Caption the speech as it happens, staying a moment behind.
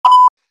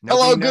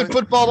Hello, good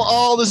football to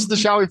all. This is the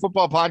Shall We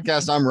Football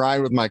Podcast. I'm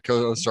Ryan with my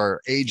co-hosts are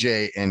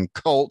AJ and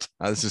Colt.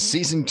 This is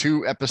season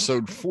 2,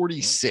 episode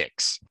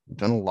 46. We've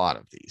done a lot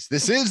of these.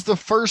 This is the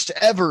first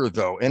ever,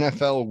 though,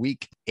 NFL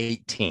Week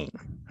 18.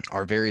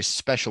 Our very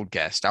special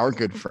guest, our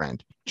good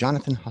friend,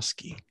 Jonathan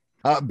Huskey.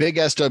 Big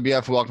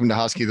SWF, welcome to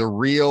Huskey, the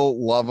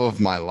real love of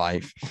my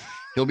life.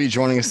 He'll be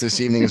joining us this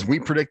evening as we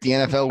predict the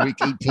NFL Week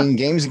 18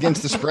 games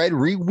against the spread.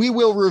 We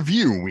will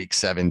review Week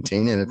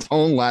 17 and its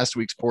own last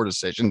week's poor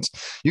decisions.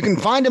 You can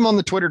find him on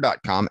the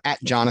twitter.com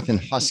at Jonathan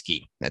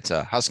Huskey. That's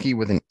a Husky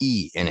with an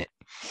E in it.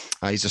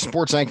 He's a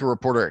sports anchor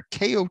reporter at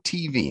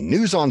KOTV,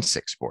 News on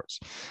 6 Sports,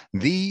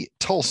 the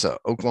Tulsa,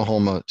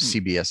 Oklahoma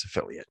CBS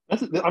affiliate.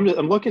 I'm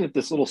looking at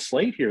this little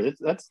slate here.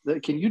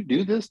 Can you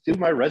do this? Do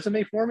my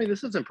resume for me?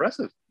 This is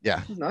impressive. Yeah.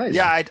 This is nice.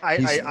 Yeah,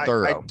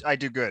 I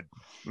do good.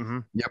 Mm-hmm.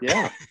 Yep.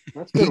 Yeah,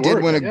 that's good. He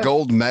did win a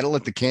gold medal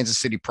at the Kansas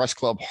City Press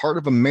Club Heart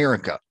of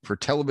America for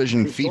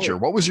television feature.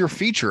 What was your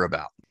feature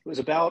about? It was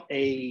about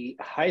a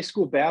high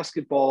school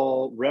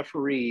basketball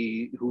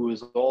referee who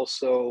was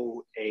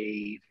also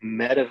a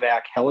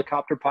medevac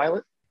helicopter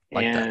pilot.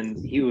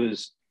 He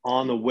was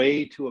on the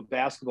way to a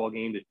basketball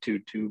game to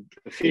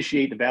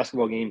officiate the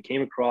basketball game,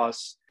 came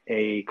across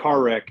a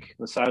car wreck on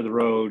the side of the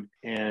road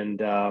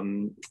and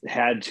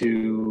had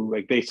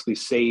to basically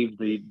save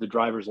the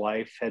driver's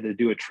life, had to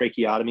do a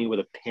tracheotomy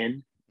with a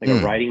pin, a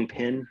writing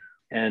pin,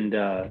 and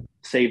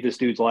save this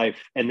dude's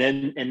life. And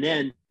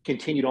then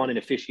continued on and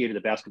officiated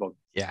the basketball game.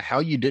 Yeah, how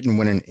you didn't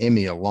win an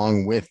Emmy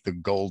along with the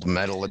gold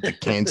medal at the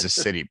Kansas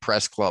City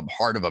Press Club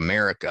Heart of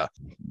America.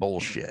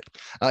 Bullshit.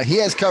 He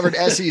has covered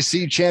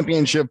SEC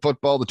championship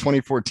football, the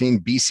 2014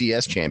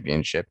 BCS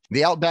championship,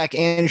 the Outback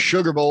and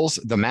Sugar Bowls,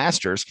 the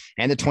Masters,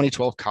 and the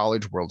 2012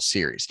 College World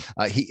Series.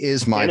 He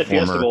is my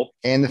former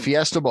and the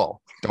Fiesta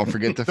Bowl. Don't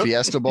forget the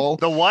Fiesta Bowl.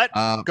 The what?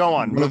 Go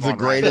on. One of the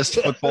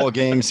greatest football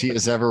games he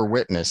has ever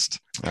witnessed.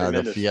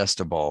 The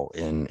Fiesta Bowl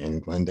in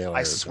Glendale, Arizona.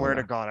 I swear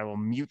to God, I will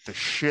mute the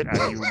shit out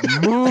of you.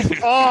 Move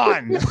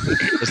on.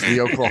 It's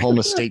the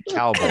Oklahoma State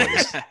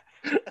Cowboys.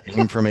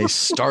 Came from a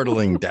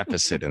startling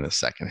deficit in the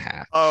second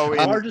half.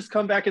 Largest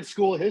comeback in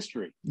school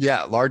history.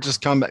 Yeah,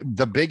 largest comeback.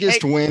 The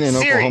biggest win in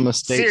Oklahoma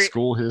State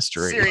school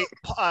history. Siri,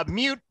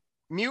 mute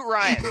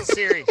Ryan.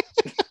 Siri.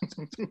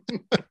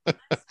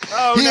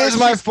 He is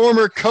my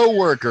former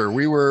co-worker.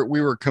 We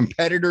were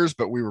competitors,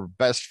 but we were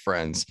best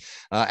friends.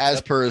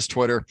 As per his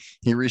Twitter,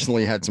 he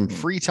recently had some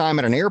free time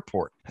at an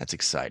airport. That's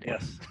exciting.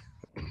 Yes.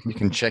 You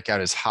can check out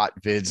his hot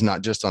vids,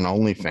 not just on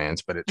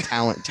OnlyFans, but at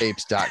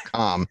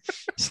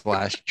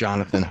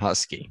talenttapes.com/Jonathan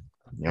Huskey.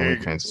 The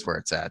OnlyFans is where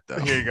it's at, though.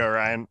 Here you go,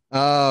 Ryan.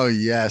 Oh,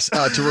 yes.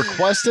 To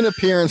request an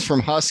appearance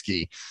from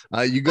Huskey,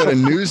 you go to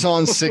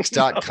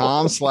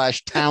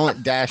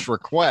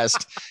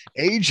newson6.com/talent-request.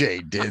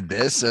 AJ did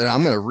this, and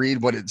I'm going to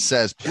read what it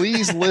says.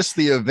 Please list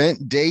the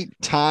event date,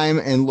 time,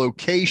 and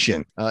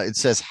location. It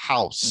says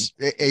house.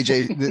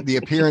 AJ, the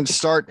appearance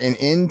start and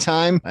end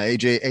time.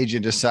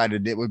 AJ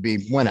decided it would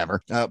be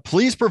whenever.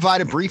 Please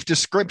provide a brief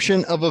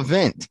description of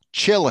event.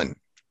 Chillin'.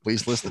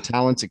 Please list the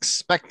talent's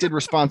expected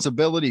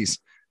responsibilities.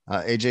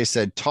 AJ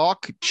said,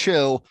 talk,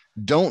 chill,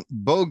 don't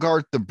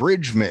bogart the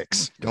bridge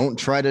mix. Don't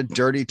try to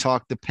dirty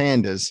talk the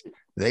pandas.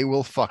 They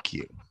will fuck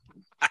you.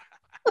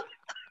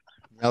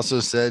 He also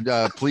said,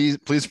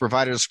 please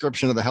provide a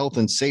description of the health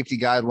and safety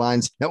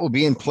guidelines that will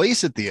be in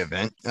place at the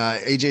event.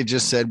 AJ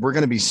just said, we're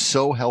going to be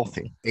so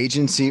healthy.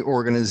 Agency,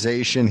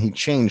 organization. He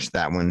changed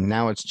that one.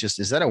 Now it's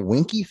just, is that a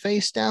winky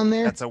face down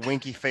there? That's a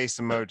winky face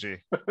emoji.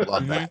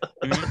 Love that.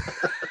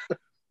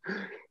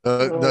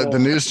 The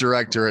news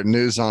director at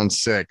News on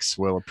 6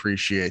 will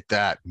appreciate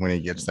that when he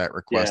gets that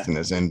request in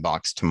his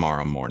inbox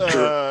tomorrow morning.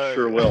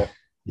 Sure will.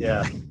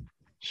 Yeah,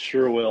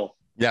 sure will.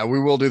 Yeah, we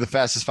will do the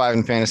fastest 5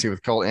 in fantasy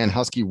with Colt, and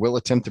Husky will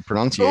attempt the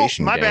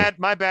pronunciation. My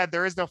bad.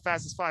 There is no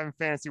fastest 5 in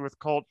fantasy with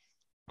Colt.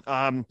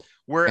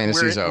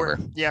 Fantasy's over.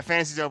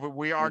 Fantasy's over.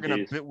 We are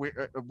gonna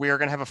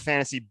have a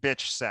fantasy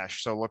bitch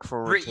sesh, so look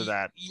forward to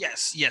that.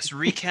 Yes,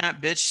 recap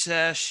bitch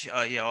sesh.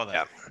 All that.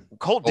 Yeah.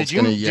 Colt, did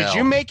you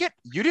make it?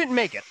 You didn't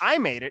make it. I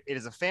made it. It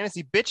is a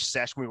fantasy bitch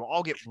sesh. We will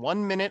all get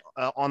 1 minute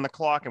on the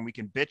clock, and we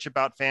can bitch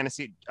about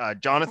fantasy.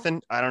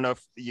 Jonathan, I don't know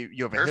if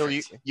you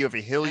have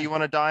a hill you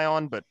want to die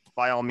on, but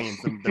by all means,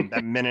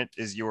 that minute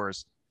is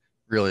yours.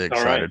 Really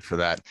excited for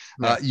that.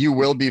 You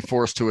will be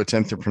forced to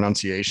attempt the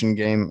pronunciation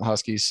game,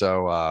 Husky.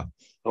 So,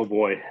 oh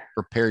boy,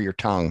 prepare your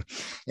tongue.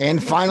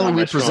 And finally,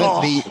 we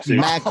present the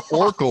Mac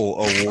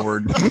Oracle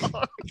Award.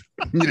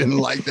 You didn't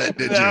like that,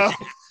 did you?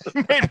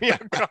 It made me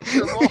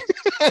uncomfortable.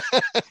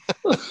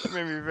 It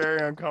made me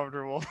very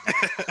uncomfortable.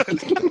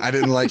 I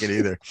didn't like it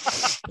either.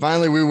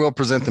 Finally, we will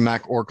present the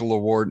Mac Oracle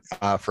Award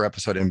for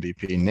episode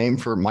MVP,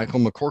 named for Michael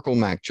McCorkle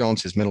Mac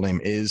Jones. His middle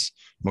name is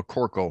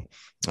McCorkle.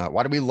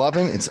 Why do we love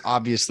him? It's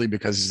obviously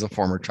because he's a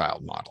former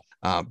child model.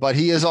 But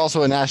he is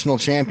also a national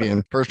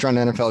champion, first-round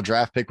NFL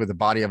draft pick with the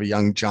body of a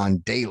young John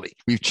Daly.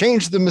 We've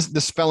changed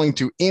the spelling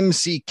to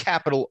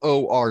MC-ORCAL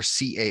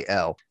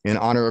in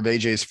honor of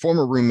AJ's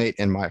former roommate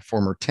and my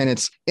former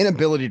tenant's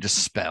inability to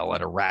spell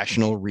at a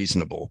rational,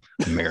 reasonable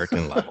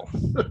American level.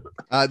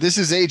 This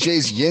is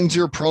AJ's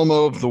Yinzer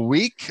promo of the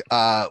week.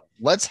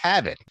 Let's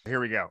have it. Here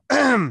we go.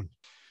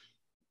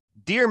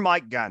 Dear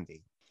Mike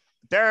Gundy,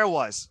 there I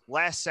was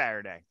last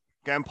Saturday,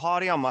 going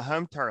potty on my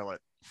home turlet,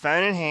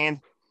 phone in hand,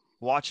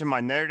 watching my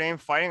Notre Dame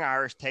Fighting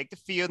Irish take the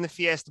field in the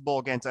Fiesta Bowl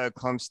against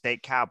Oklahoma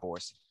State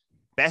Cowboys.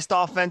 Best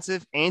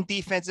offensive and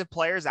defensive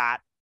players at,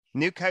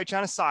 new coach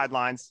on the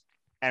sidelines,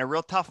 and a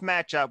real tough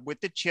matchup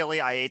with the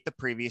chili I ate the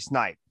previous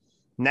night.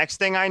 Next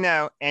thing I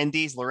know,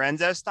 ND's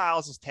Lorenzo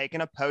Styles is taking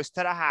a post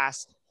to the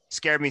house.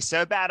 Scared me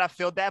so bad I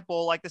filled that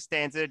bowl like the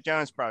stands at a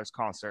Jonas Brothers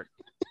concert.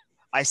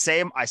 I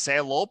say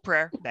a little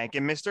prayer,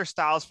 thanking Mr.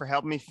 Styles for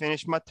helping me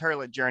finish my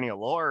turlet journey a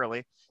little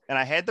early, and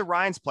I head to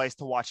Ryan's place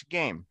to watch a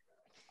game.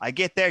 I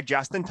get there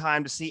just in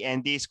time to see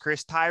ND's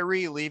Chris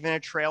Tyree leaving a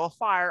trail of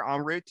fire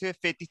en route to a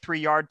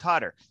 53-yard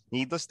tutter.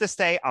 Needless to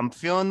say, I'm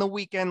feeling the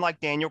weekend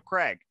like Daniel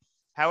Craig.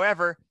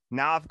 However,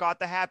 now I've got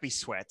the happy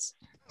sweats.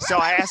 So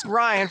I ask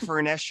Ryan for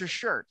an extra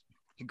shirt.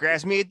 He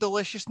grabs me a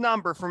delicious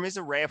number from his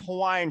array of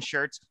Hawaiian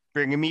shirts,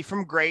 bringing me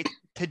from great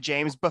to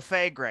James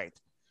Buffet great.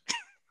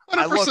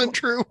 100%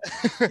 true.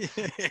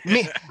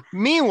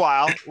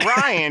 Meanwhile,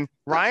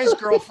 Ryan's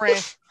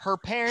girlfriend, her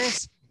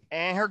parents,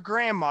 and her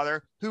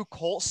grandmother, who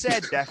Colt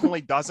said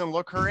definitely doesn't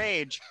look her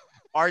age,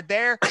 are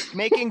there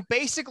making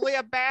basically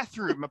a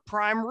bathroom, a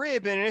prime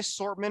rib, and an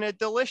assortment of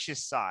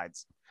delicious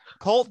sides.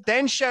 Colt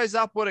then shows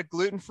up with a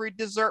gluten-free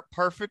dessert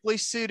perfectly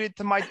suited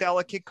to my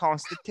delicate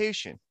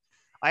constitution.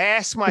 I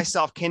ask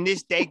myself, can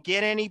this day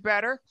get any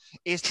better?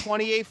 Is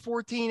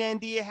 28-14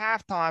 ND at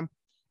halftime?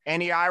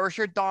 And the Irish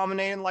are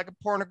dominating like a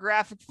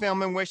pornographic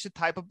film in which the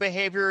type of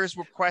behavior is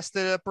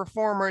requested of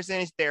performers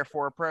and is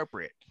therefore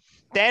appropriate.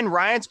 Then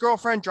Ryan's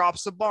girlfriend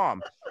drops a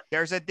bomb.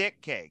 There's a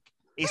dick cake.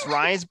 It's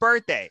Ryan's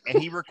birthday, and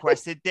he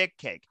requested dick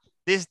cake.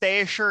 This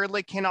day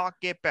assuredly cannot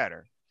get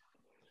better.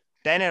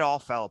 Then it all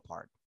fell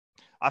apart.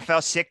 I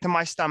felt sick to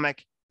my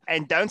stomach,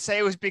 and don't say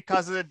it was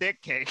because of the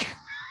dick cake.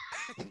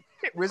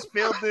 It was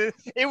filled to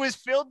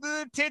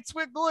the tits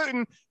with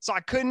gluten, so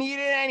I couldn't eat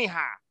it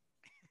anyhow.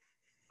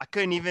 I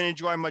couldn't even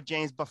enjoy my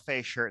James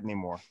Buffet shirt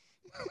anymore.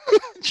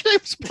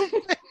 James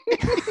Buffet.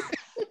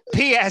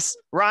 P.S.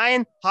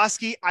 Ryan,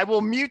 Huskey, I will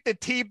mute the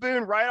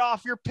T-Boone right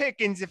off your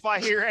pickings if I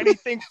hear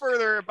anything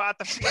further about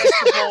the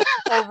Fiesta Bowl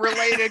or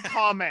related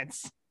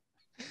comments.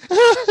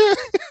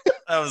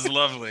 That was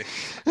lovely.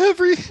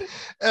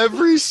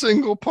 Every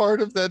single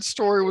part of that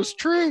story was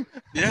true.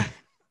 Yeah.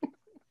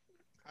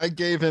 I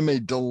gave him a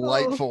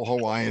delightful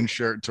Hawaiian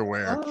shirt to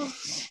wear.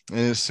 And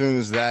as soon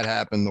as that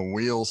happened, the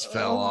wheels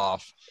fell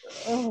off.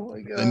 Oh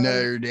my God. The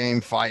Notre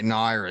Dame Fighting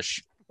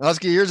Irish.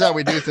 Husky, here's how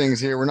we do things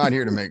here. We're not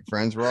here to make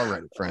friends. We're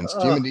already friends.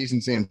 Human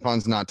decency and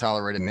fun's not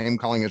tolerated. Name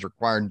calling is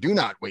required. Do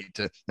not wait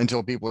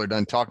until people are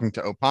done talking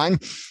to opine.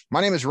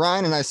 My name is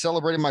Ryan, and I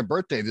celebrated my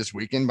birthday this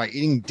weekend by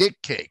eating dick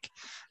cake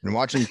and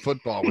watching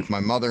football with my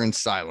mother in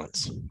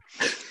silence.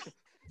 It's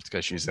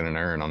because she's in an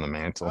urn on the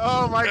mantle.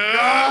 Oh, my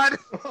God.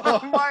 Oh,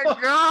 my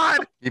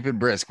God. Keep it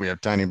brisk. We have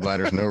tiny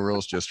bladders, no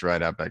rules, just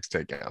right. Outback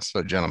Steakhouse.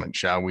 So, gentlemen,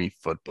 shall we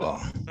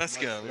football? Let's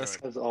go.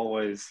 As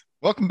always.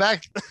 Welcome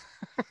back.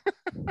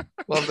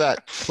 Love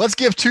that. Let's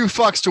give 2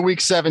 fucks to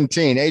week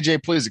 17.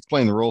 AJ, please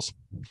explain the rules.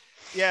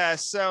 Yeah,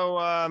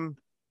 so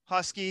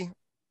Husky,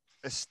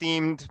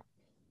 esteemed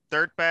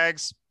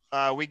dirtbags,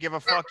 we give a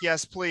fuck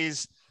yes,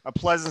 please. A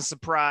pleasant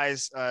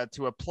surprise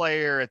to a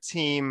player, a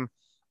team,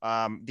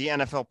 the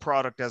NFL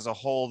product as a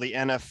whole, the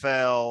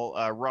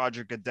NFL,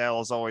 Roger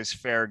Goodell is always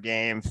fair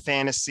game,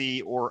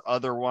 fantasy or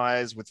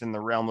otherwise within the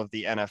realm of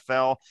the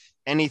NFL.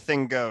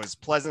 Anything goes.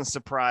 Pleasant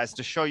surprise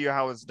to show you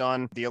how it's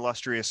done. The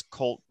illustrious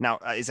Colt. Now,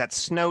 is that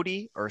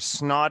Snody or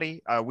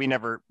Snotty? We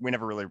never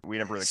really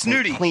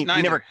Snooty. cleaned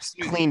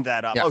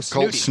that up. Yeah, Oh,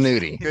 Colt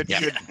Snooty. Good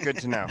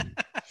to know.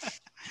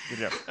 Good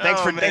job.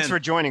 Thanks for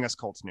joining us,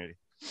 Colt Snooty.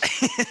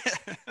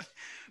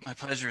 My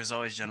pleasure as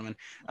always, gentlemen.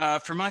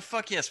 For my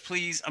fuck yes,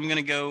 please, I'm going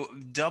to go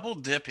double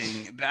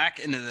dipping back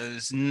into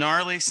those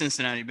gnarly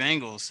Cincinnati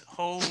Bengals.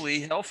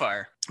 Holy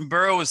hellfire.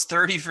 Burrow was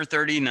 30 for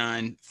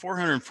 39,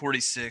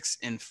 446,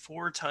 and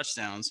 4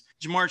 touchdowns.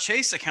 Jamar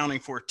Chase accounting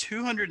for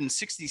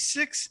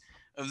 266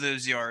 of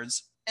those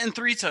yards and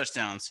 3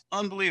 touchdowns.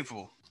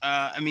 Unbelievable.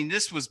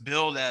 This was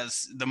billed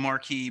as the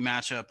marquee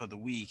matchup of the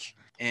week,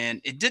 and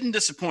it didn't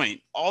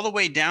disappoint all the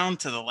way down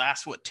to the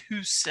last,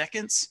 2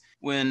 seconds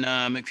when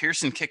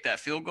McPherson kicked that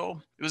field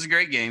goal. It was a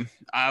great game.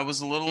 I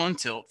was a little on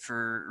tilt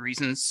for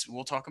reasons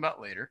we'll talk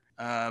about later.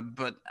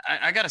 But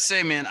I got to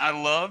say, man, I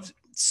loved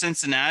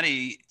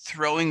Cincinnati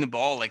throwing the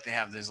ball like they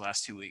have those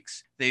last 2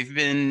 weeks. They've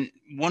been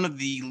one of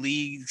the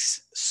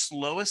league's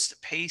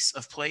slowest pace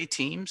of play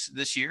teams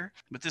this year.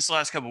 But this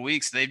last couple of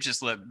weeks, they've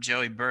just let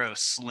Joey Burrow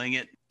sling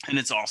it, and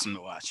it's awesome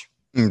to watch.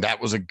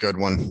 That was a good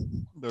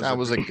one. That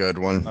was a good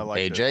one.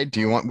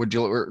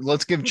 AJ,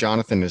 let's give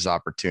Jonathan his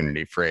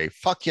opportunity for a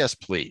fuck yes,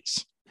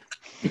 please.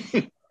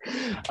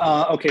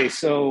 Okay,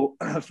 so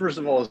first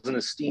of all, as an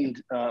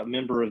esteemed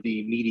member of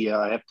the media,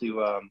 I have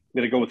to. I'm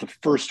going to go with the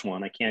first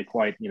one. I can't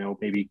quite,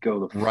 maybe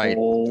go the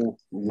full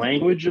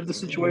language of the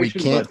situation.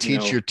 We can't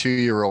teach your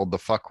 2-year-old the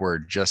fuck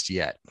word just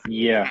yet.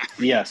 Yeah.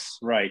 Yes.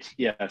 Right.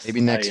 Yes. Maybe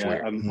next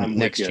year. I'm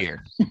next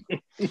year.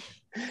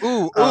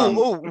 Ooh.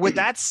 With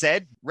that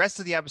said, rest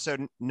of the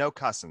episode, no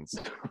cussings.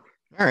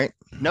 All right.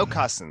 No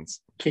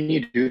cussings. Can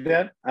you do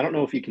that? I don't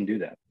know if you can do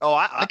that. Oh,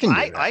 I can do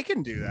that. I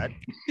can do that.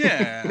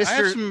 Yeah,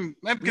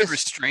 I have good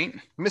restraint.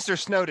 Mr.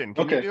 Snowden,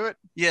 can you do it?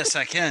 Yes,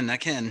 I can.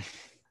 Good.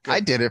 I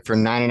did it for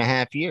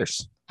 9.5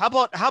 years. How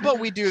about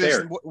we do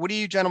this? What do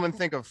you gentlemen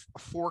think of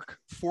fork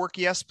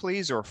yes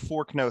please, or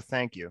fork no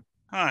thank you?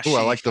 I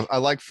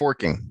like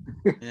forking.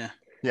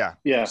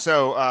 Yeah.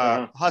 So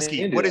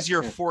Husky, what is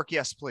your fork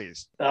yes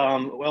please?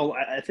 Well,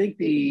 I think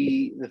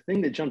the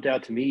thing that jumped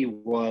out to me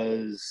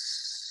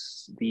was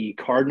the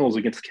Cardinals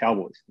against the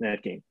Cowboys in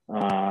that game.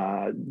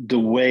 The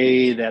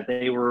way that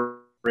they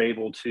were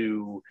able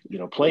to,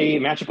 play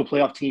matchup of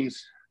playoff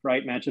teams,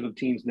 right? Matchup of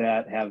teams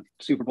that have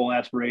Super Bowl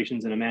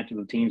aspirations and a matchup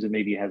of teams that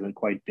maybe hasn't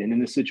quite been in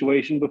this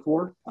situation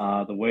before.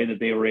 The way that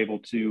they were able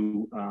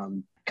to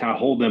kind of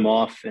hold them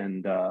off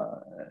and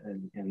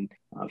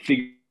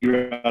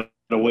figure out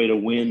a way to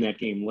win that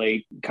game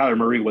late. Kyler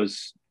Murray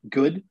was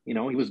good. He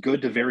was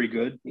good to very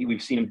good.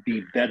 We've seen him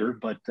be better,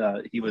 but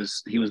he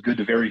was good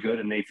to very good,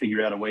 and they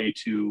figured out a way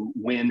to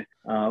win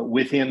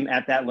with him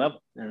at that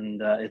level.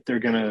 And if they're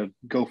going to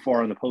go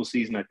far in the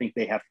postseason, I think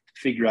they have to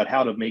figure out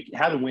how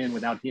to win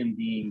without him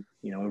being,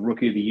 a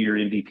Rookie of the Year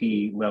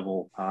MVP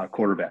level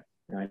quarterback.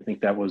 And I think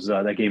that was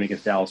that game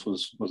against Dallas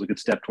was a good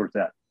step towards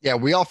that. Yeah,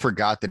 we all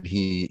forgot that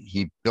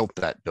he built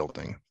that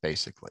building.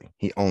 Basically,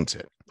 he owns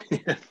it.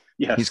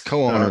 Yes. He's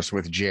co-owners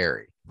with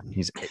Jerry.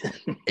 He's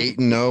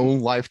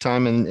 8-0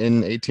 lifetime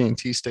in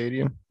AT&T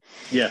Stadium.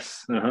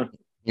 Yes.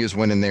 He was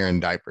winning there in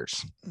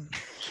diapers.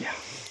 Yeah,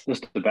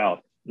 just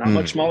about. Not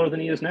much smaller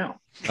than he is now.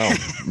 Oh,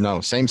 no,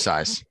 same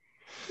size.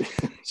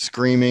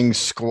 Screaming,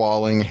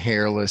 squalling,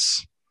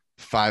 hairless,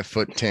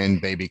 5'10"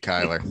 baby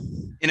Kyler.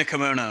 In a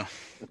kimono.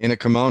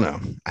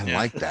 I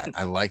like that.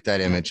 I like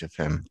that image of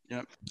him.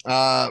 Yep.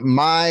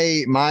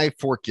 My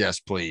fork yes,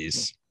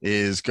 please,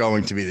 is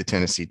going to be the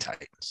Tennessee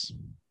Titans.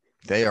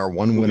 They are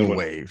one win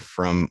away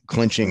from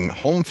clinching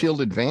home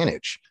field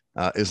advantage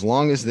as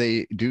long as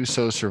they do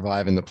so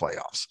survive in the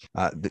playoffs.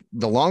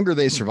 The longer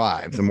they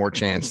survive, the more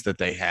chance that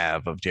they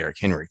have of Derrick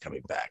Henry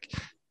coming back.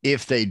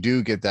 If they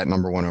do get that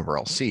number 1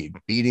 overall seed,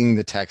 beating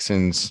the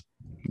Texans,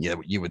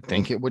 you would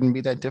think it wouldn't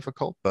be that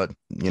difficult, but,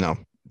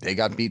 they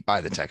got beat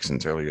by the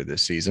Texans earlier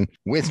this season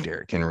with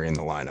Derrick Henry in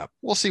the lineup.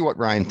 We'll see what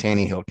Ryan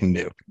Tannehill can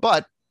do,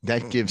 but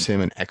that gives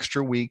him an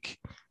extra week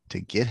to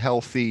get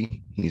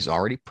healthy. He's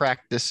already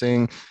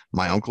practicing.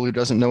 My uncle, who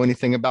doesn't know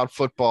anything about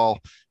football,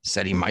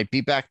 said he might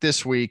be back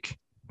this week.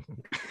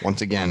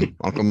 Once again,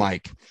 Uncle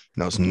Mike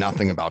knows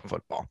nothing about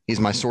football. He's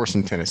my source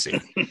in Tennessee.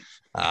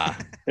 There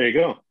you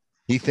go.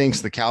 He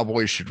thinks the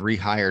Cowboys should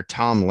rehire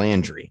Tom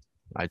Landry.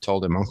 I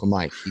told him, Uncle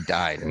Mike, he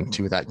died in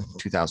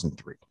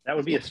 2003. That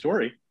would be a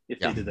story if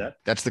they did that.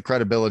 That's the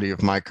credibility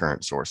of my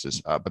current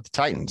sources. But the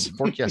Titans,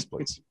 fork yes,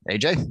 please.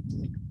 AJ?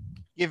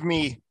 Give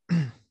me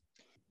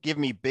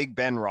Big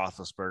Ben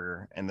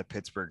Roethlisberger and the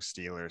Pittsburgh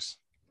Steelers.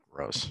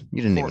 Gross.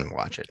 You didn't even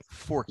watch it.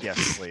 Fork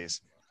yes,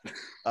 please.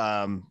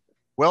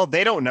 Well,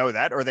 they don't know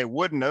that, or they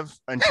wouldn't have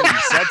until you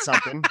said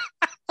something.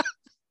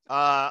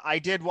 I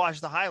did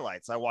watch the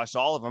highlights. I watched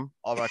all of them.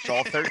 I watched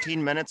all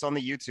 13 minutes on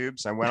the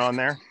YouTubes. I went on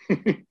there,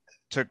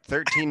 took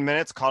 13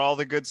 minutes, caught all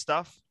the good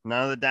stuff.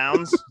 None of the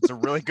downs. It's a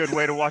really good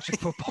way to watch a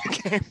football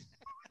game.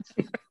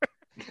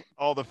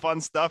 All the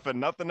fun stuff and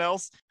nothing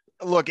else.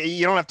 Look,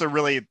 you don't have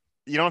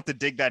to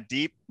dig that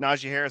deep.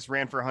 Najee Harris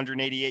ran for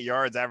 188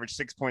 yards, averaged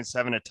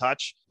 6.7 a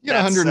touch. You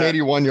got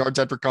 181 yards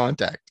after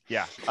contact.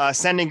 Yeah.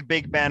 Sending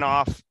Big Ben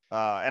off.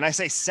 And I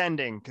say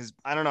sending because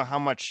I don't know how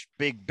much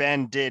Big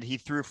Ben did. He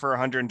threw for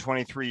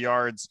 123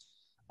 yards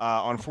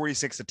on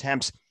 46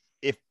 attempts.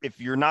 If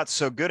you're not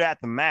so good at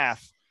the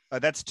math,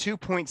 that's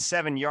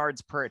 2.7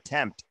 yards per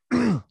attempt,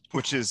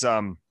 which is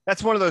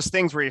that's one of those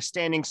things where you're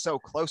standing so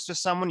close to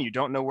someone, you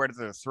don't know where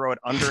to throw it,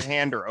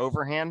 underhand or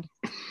overhand.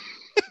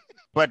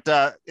 But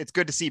it's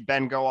good to see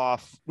Ben go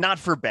off, not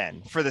for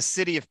Ben, for the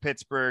city of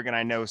Pittsburgh. And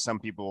I know some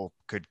people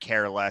could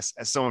care less.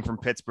 As someone from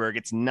Pittsburgh,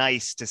 it's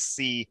nice to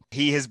see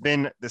he has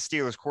been the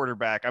Steelers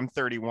quarterback. I'm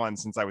 31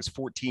 since I was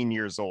 14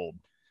 years old,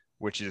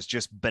 which is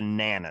just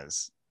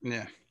bananas.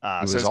 Yeah.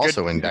 He was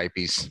also in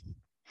diapers.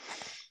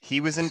 He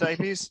was in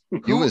diapers?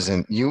 You was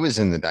in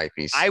the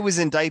diapers. I was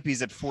in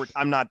diapers at 4.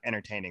 I'm not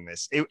entertaining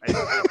this.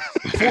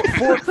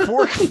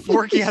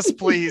 Fork yes,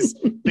 please.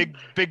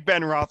 Big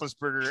Ben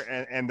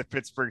Roethlisberger and the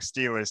Pittsburgh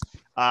Steelers.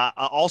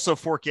 Also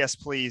fork yes,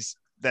 please,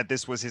 that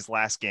this was his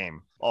last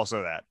game.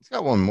 Also that. He's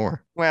got one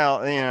more.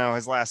 Well,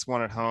 his last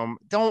one at home.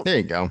 There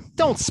you go.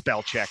 Don't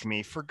spell check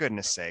me, for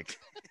goodness sake.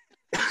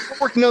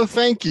 Fork no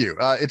thank you.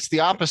 It's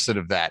the opposite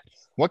of that.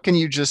 What can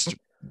you just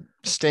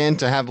stand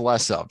to have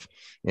less of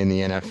in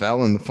the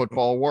NFL and the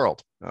football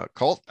world?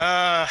 Colt?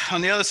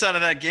 On the other side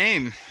of that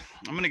game,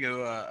 I'm going to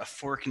go a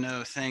fork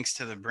no thanks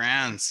to the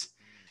Browns.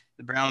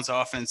 The Browns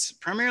offense,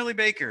 primarily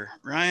Baker.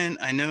 Ryan,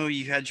 I know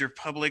you had your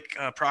public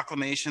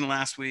proclamation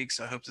last week,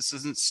 so I hope this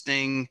doesn't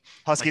sting.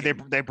 Huskey,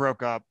 they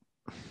broke up.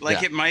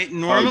 It might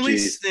normally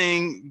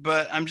sting,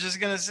 but I'm just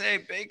going to say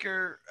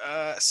Baker,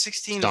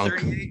 16 to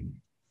 38,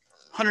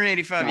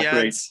 185 Not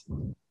yards,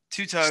 great.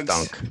 2 tugs,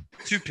 Stunk.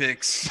 2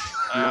 picks.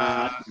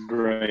 Not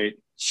great.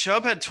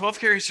 Chubb had 12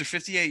 carries for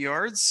 58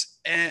 yards.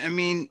 And I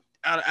mean,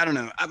 I don't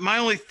know. My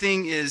only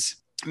thing is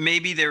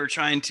maybe they were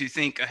trying to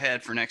think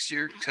ahead for next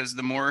year, because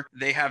the more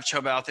they have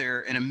Chubb out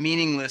there in a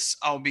meaningless,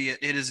 albeit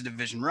it is a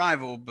division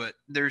rival, but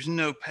there's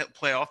no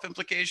playoff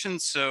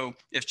implications. So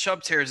if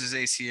Chubb tears his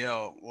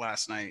ACL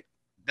last night,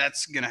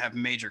 that's going to have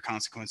major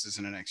consequences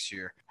in the next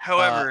year.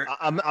 However,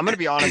 I'm going to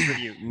be honest with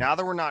you. Now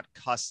that we're not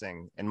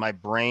cussing and my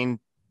brain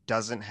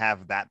doesn't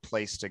have that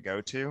place to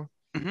go to,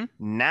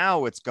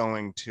 now it's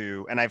going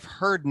to, and I've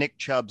heard Nick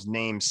Chubb's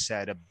name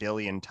said a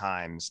billion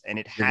times, and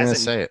it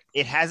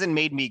hasn't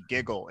made me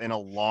giggle in a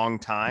long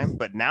time.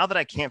 But now that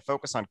I can't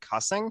focus on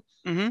cussing,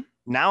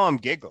 now I'm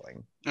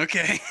giggling.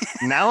 Okay.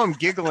 Now I'm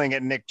giggling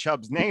at Nick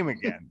Chubb's name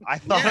again. I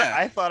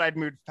thought I'd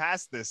moved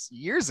past this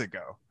years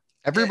ago.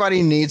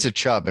 Everybody needs a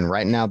Chubb, and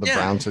right now the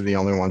Browns are the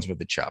only ones with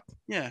a Chubb.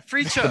 Yeah,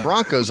 free Chubb. The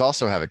Broncos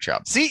also have a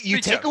Chubb. See,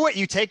 you take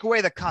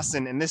away the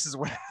cussing, and this is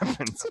what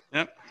happens.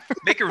 Yep.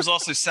 Baker was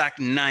also sacked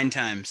 9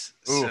 times,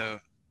 so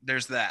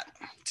there's that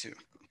too.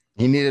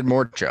 He needed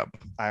more Chubb.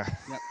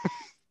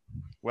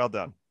 Well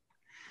done,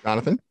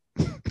 Jonathan.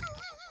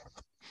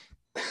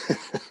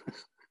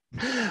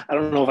 I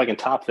don't know if I can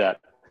top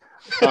that.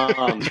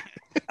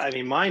 I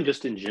mean, mine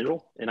just in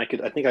general, and I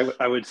think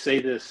I would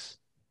say this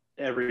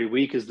every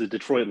week, is the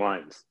Detroit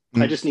Lions.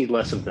 I just need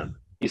less of them.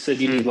 You said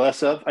you need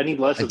less of? I need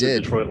less of the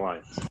Detroit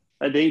Lions.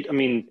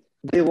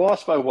 They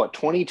lost by what,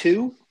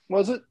 22,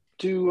 was it,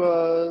 to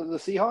the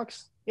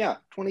Seahawks? Yeah,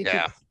 22.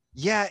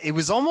 Yeah, it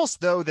was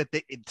almost though that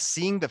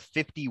seeing the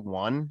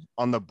 51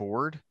 on the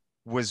board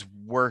was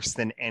worse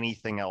than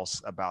anything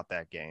else about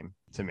that game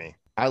to me.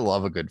 I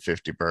love a good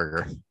 50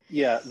 burger.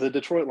 Yeah, the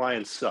Detroit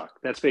Lions suck.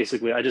 That's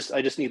basically, I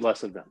just need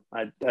less of them.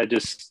 I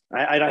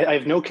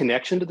have no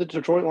connection to the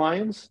Detroit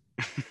Lions.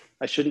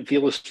 I shouldn't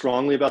feel as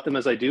strongly about them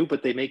as I do,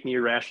 but they make me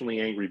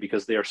irrationally angry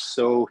because they are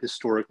so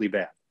historically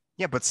bad.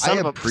 Yeah, but I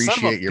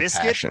appreciate your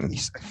passion.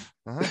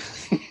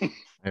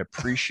 I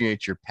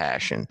appreciate your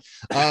passion.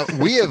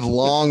 We have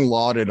long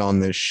lauded on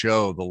this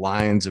show the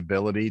Lions'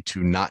 ability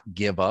to not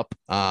give up.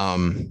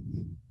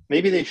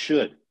 Maybe they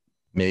should.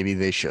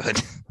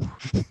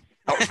 That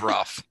was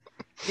rough.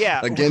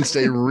 Yeah. Against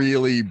a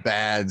really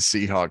bad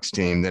Seahawks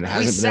team that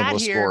hasn't been able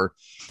to score.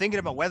 Thinking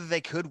about whether they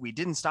could. We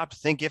didn't stop to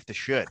think if they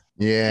should.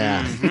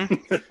 Yeah.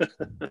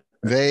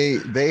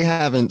 They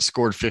haven't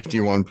scored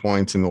 51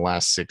 points in the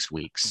last 6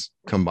 weeks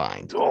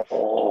combined.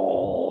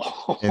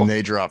 And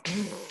they dropped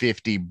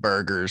 50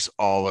 burgers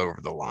all over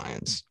the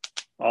Lions.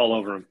 All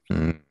over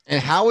them.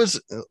 And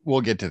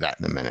we'll get to that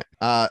in a minute.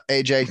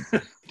 AJ,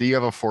 do you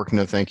have a fork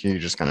no thank you? You're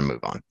just going to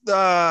move on.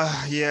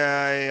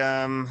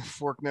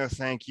 Fork no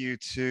thank you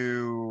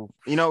to,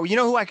 you know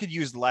who I could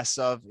use less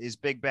of is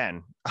Big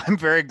Ben. I'm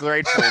very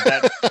grateful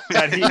that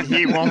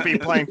he won't be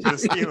playing for the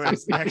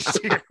Steelers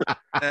next year.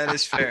 That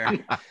is fair.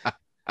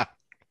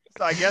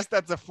 So I guess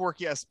that's a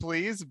fork yes,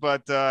 please.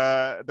 But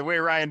the way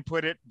Ryan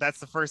put it, that's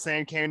the first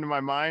thing that came to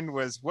my mind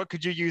was, what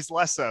could you use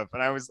less of?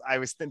 And I was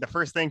the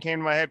first thing came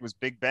to my head was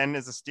Big Ben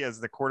as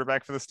the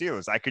quarterback for the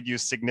Steelers. I could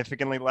use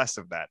significantly less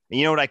of that. And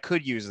you know what I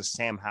could use is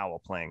Sam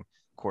Howell playing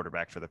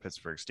quarterback for the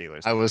Pittsburgh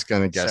Steelers. I was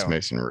going to guess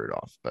Mason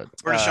Rudolph, but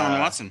or Deshaun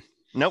Watson.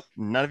 Nope,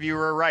 none of you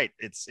were right.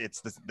 It's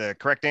the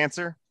correct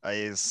answer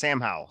is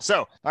Sam Howell.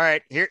 So all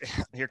right, here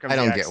comes. I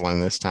don't get one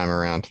this time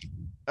around.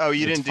 Oh,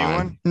 you didn't do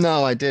one?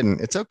 No, I didn't.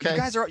 It's okay.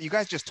 You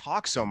guys just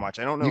talk so much.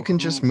 I don't know. You can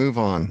just move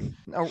on.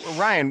 No,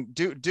 Ryan,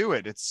 do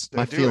it. It's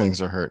my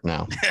feelings are hurt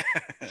now.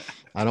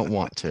 I don't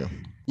want to.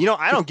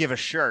 I don't give a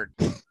shirt.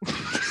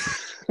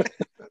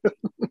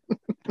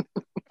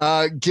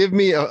 Give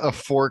me a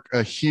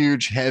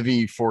huge,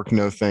 heavy fork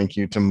no thank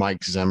you to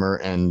Mike Zimmer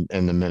and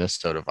the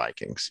Minnesota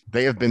Vikings.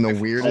 They have been the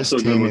weirdest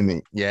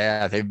team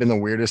they've been the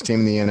weirdest team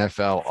in the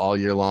NFL all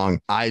year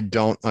long. I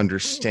don't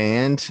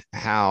understand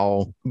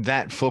how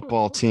that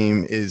football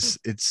team is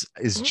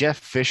Jeff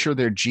Fisher,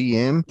 their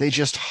GM. They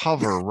just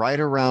hover right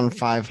around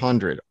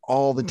 500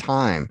 all the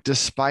time,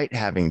 despite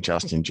having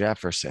Justin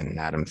Jefferson and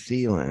Adam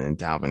Thielen and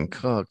Dalvin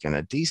Cook and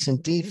a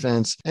decent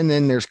defense. And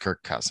then there's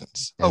Kirk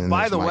Cousins. Oh,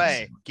 by the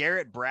way,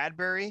 Garrett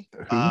Bradbury,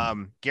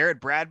 the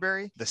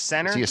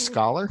center. Is he a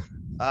scholar?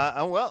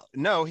 Well,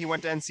 no, he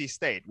went to NC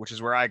State, which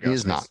is where I go.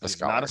 He's not a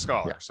scholar. Not a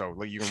scholar. Yeah.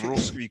 So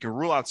you can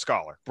rule out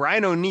scholar.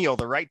 Brian O'Neill,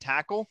 the right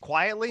tackle,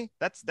 quietly,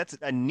 that's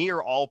a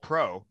near all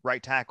pro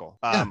right tackle.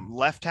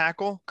 Left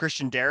tackle,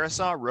 Christian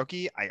Darrisaw,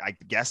 rookie, I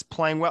guess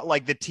playing well.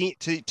 Like the team,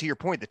 to your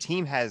point, the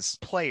team has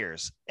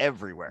players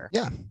everywhere.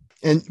 Yeah.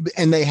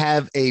 And they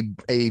have a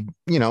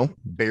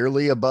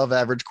barely above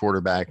average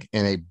quarterback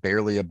and a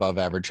barely above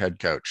average head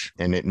coach,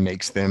 and it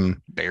makes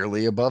them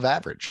barely above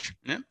average.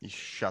 Yeah. You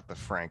shut the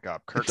Frank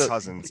up. Kirk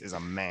Cousins is a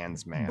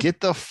man's man. Get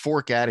the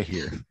fork out of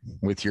here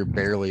with your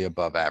barely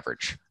above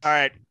average. All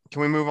right.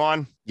 Can we move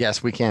on?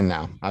 Yes, we can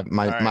now.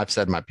 I've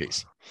said my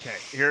piece. Okay,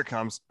 here it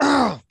comes.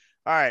 All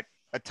right.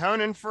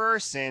 Atoning for our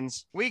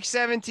sins. Week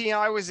 17,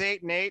 I was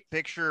 8-8.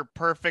 Picture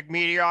perfect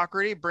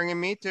mediocrity, bringing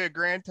me to a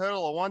grand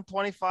total of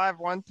 125,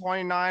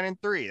 129,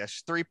 and 3.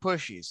 That's 3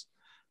 pushies.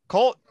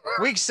 Colt,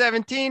 week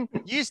 17,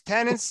 used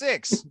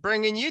 10-6,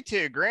 bringing you to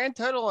a grand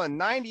total of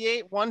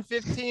 98,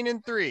 115,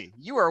 and 3.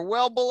 You are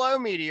well below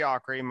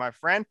mediocrity, my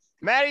friend.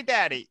 Matty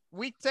Daddy,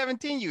 week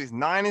 17, used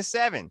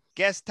 9-7.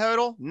 Guess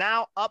total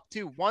now up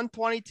to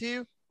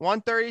 122,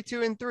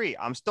 132, and 3.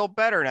 I'm still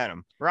better than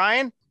him.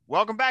 Ryan,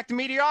 welcome back to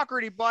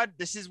mediocrity, bud.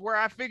 This is where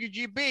I figured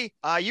you'd be.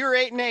 You're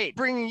 8-8,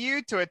 bringing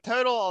you to a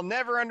total I'll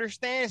never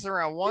understand. It's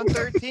around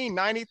 113,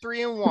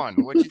 93, and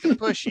 1, which is a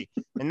pushy.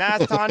 And now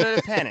it's time to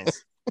the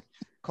penance.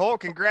 Cole,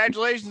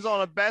 congratulations on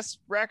the best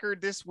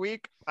record this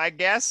week, I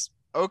guess.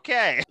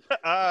 Okay.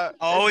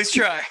 Always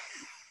try.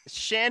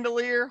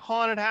 Chandelier,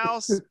 haunted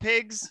house,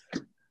 pigs,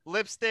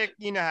 lipstick.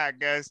 You know how it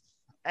goes.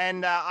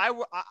 And I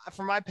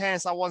for my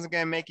penance, I wasn't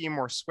going to make any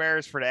more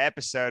swears for the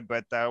episode,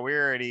 but we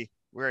already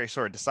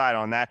sort of decided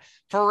on that.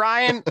 For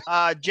Ryan,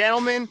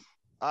 gentlemen,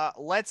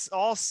 let's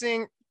all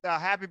sing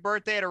happy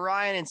birthday to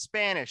Ryan in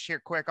Spanish.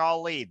 Here, quick,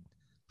 I'll lead.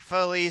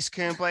 Feliz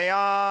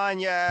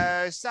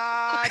cumpleaños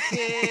a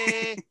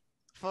ti.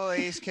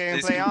 Feliz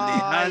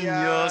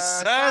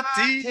cumpleaños a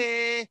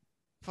ti.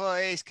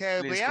 Feliz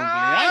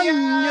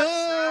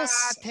cumpleaños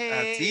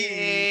a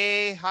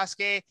ti.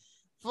 Husky.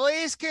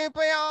 Feliz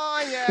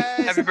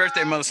cumpleaños. Happy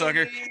birthday,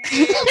 motherfucker.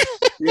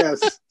 Yes.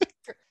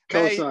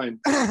 Cosign.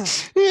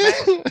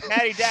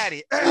 Matty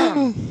Daddy.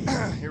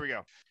 Here we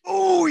go.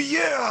 Oh,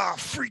 yeah.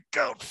 Freak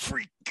out.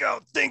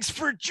 Thanks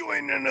for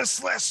joining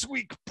us last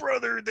week,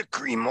 brother. The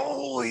cream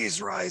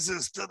always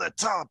rises to the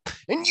top,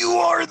 and you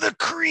are the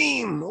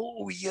cream.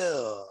 Oh,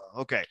 yeah.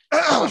 Okay.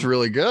 That was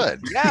really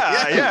good.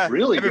 Yeah.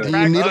 Really good. Do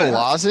you need a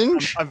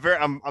lozenge?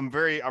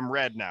 I'm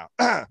red now.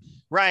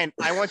 Ryan,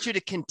 I want you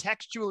to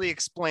contextually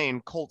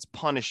explain Colt's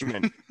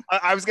punishment.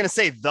 I was going to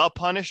say the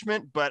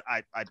punishment, but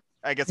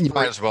I guess you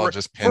might as well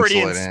just pencil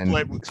it in.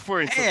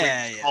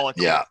 Call it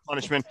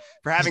punishment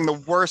for having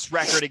the worst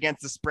record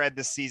against the spread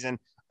this season.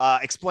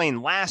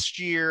 Explain last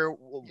year,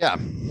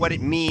 what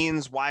it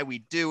means, why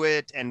we do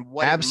it, and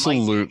what.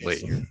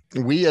 Absolutely.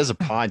 We as a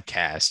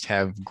podcast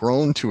have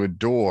grown to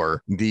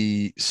adore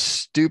the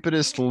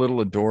stupidest little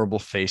adorable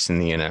face in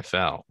the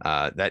NFL.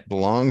 That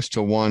belongs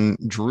to one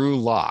Drew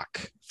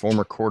Lock,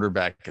 former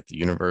quarterback at the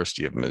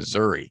University of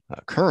Missouri,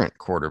 a current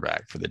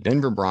quarterback for the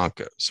Denver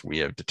Broncos. We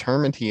have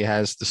determined he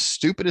has the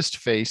stupidest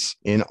face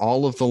in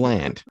all of the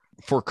land.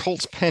 For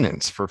Colt's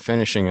penance for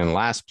finishing in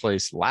last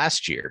place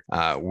last year,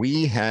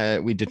 we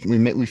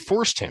lovingly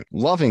forced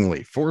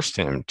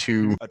him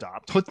to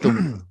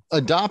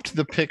adopt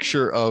the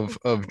picture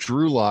of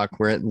Drew Lock,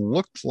 where it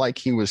looked like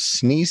he was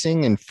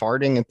sneezing and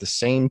farting at the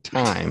same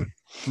time.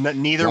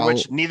 Neither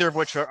of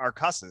which are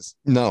cusses.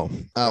 No,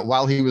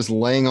 while he was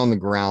laying on the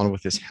ground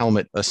with his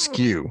helmet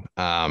askew.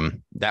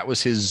 That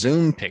was his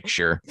Zoom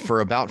picture for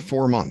about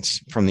 4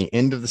 months, from the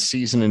end of the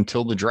season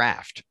until the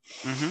draft.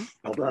 Mm-hmm.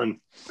 Well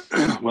done.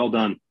 Well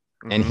done.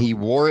 And he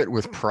wore it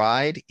with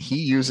pride. He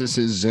uses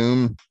his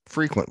Zoom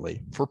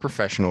frequently for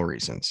professional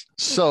reasons.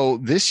 So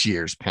this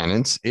year's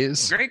penance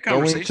is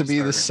going to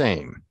be the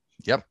same.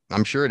 Yep,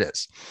 I'm sure it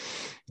is.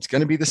 It's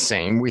going to be the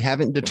same. We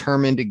haven't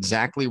determined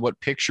exactly what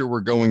picture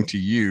we're going to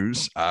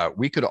use.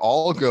 We could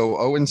all go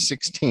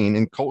 0-16,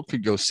 and Colt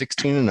could go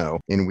 16-0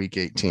 in week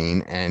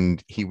 18,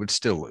 and he would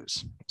still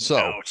lose. So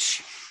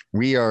ouch.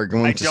 We are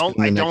going I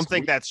don't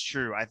think that's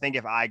true. I think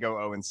if I go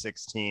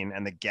 0-16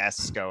 and the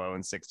guests go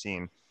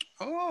 0-16.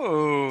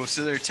 Oh,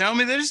 so they're telling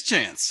me there's a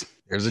chance.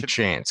 There's a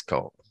chance,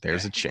 Colt.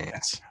 There's a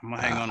chance.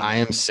 I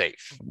am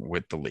safe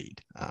with the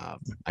lead.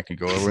 I could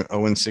go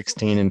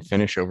 0-16 and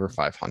finish over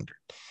 500.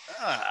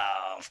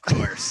 Of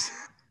course.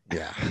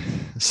 Yeah.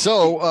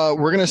 So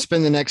we're going to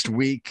spend the next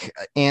week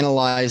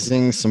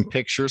analyzing some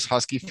pictures.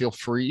 Husky, feel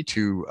free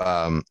to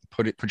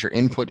put your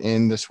input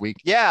in this week.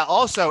 Yeah.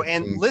 Also,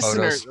 and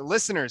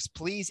listeners,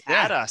 please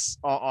add us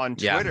on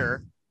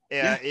Twitter.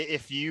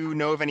 If you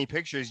know of any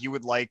pictures you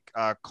would like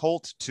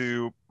Colt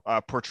to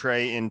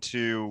portray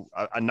into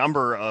a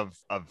number of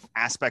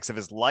aspects of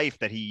his life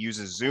that he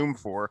uses Zoom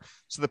for,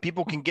 so that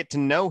people can get to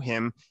know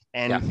him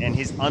and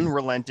his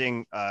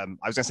unrelenting, I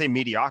was going to say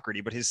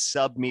mediocrity, but his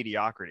sub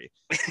mediocrity.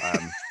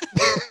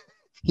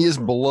 He is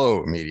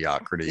below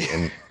mediocrity.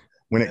 And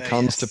when it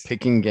comes to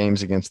picking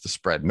games against the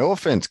spread, no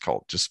offense,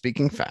 Colt, just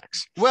speaking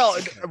facts. Well,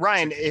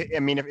 Ryan, I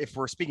mean, if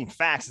we're speaking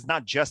facts, it's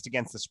not just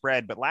against the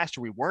spread, but last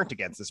year we weren't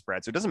against the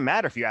spread. So it doesn't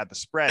matter if you add the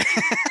spread.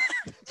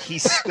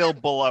 He's still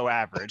below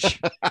average.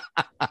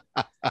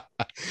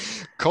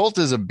 Colt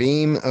is a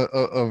beam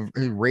of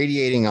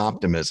radiating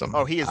optimism.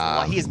 Oh, he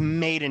is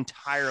made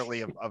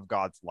entirely of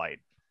God's light.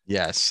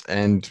 Yes,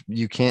 and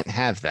you can't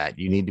have that.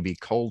 You need to be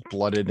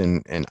cold-blooded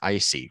and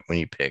icy when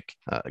you pick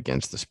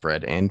against the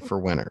spread and for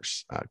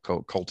winners.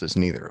 Colt is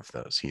neither of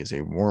those. He is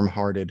a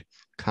warm-hearted,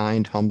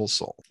 kind, humble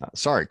soul.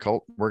 Sorry,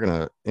 Colt, we're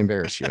going to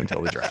embarrass you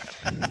until the draft.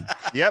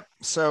 Yep.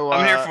 So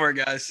I'm here for it,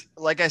 guys.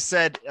 Like I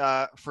said,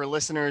 for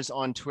listeners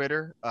on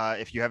Twitter,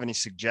 if you have any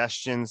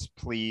suggestions,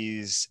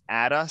 please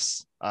add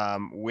us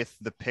with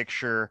the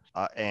picture,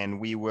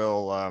 and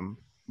we'll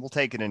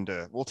take it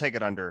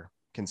under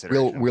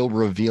consideration. We'll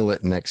reveal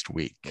it next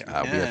week. We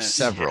have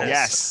several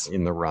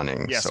in the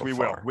running. Yes, so we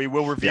far. will. We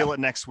will reveal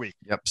it next week.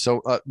 Yep.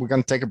 So we're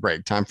going to take a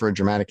break. Time for a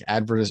dramatic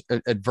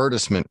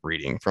advertisement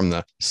reading from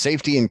the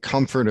safety and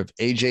comfort of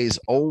AJ's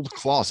old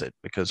closet,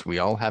 because we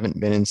all haven't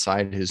been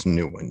inside his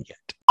new one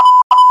yet.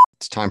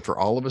 It's time for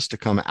all of us to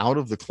come out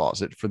of the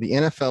closet for the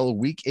NFL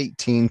Week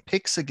 18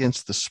 picks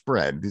against the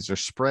spread. These are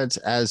spreads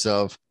as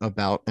of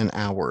about an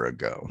hour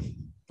ago.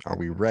 Are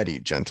we ready,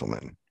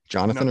 gentlemen?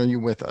 Jonathan, are you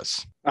with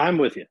us? I'm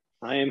with you.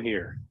 I am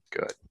here.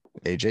 Good.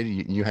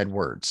 AJ, you had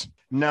words.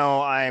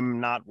 No, I'm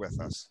not with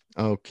us.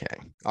 Okay.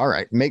 All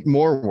right. Make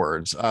more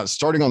words.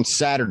 Starting on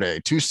Saturday,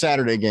 2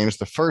 Saturday games.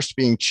 The first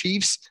being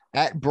Chiefs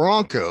at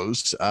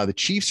Broncos. The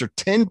Chiefs are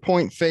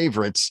 10-point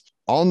favorites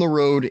on the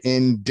road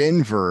in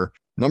Denver.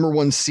 Number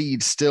 1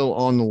 seed still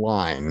on the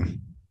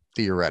line,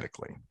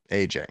 theoretically.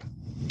 AJ.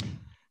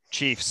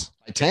 Chiefs.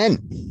 By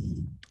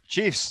 10.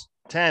 Chiefs.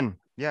 10.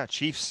 Yeah,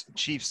 Chiefs.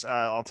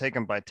 I'll take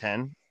them by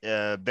 10.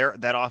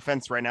 That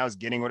offense right now is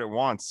getting what it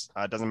wants.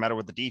 It doesn't matter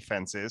what the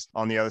defense is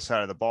on the other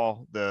side of the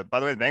ball. By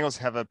the way, the Bengals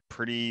have a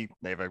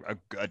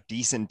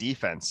decent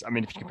defense. I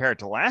mean, if you compare it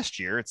to last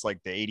year, it's like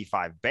the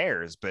 85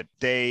 Bears, but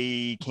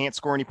they can't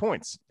score any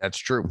points. That's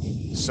true.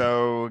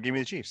 So give me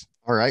the Chiefs.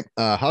 All right,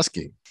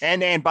 Huskey.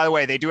 And by the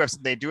way, they do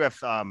have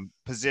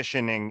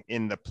positioning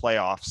in the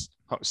playoffs.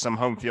 Some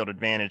home field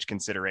advantage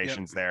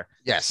considerations there.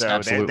 Yes, so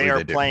absolutely. They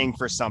are playing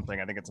for something.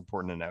 I think it's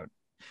important to note.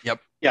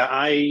 Yep. Yeah,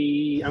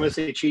 I'm going to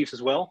say Chiefs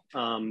as well.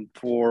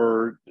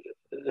 For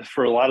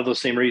a lot of those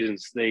same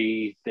reasons,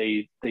 they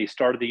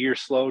started the year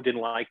slow,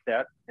 didn't like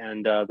that,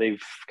 and they've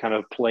kind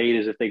of played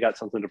as if they got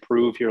something to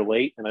prove here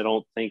late. And I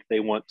don't think they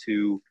want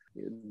to.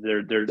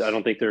 I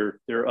don't think they're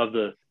of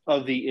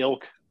the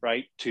ilk,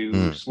 right,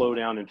 to slow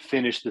down and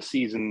finish the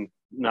season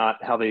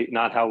not how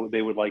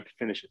they would like to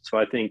finish it. So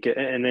I think,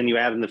 and then you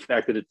add in the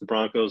fact that it's the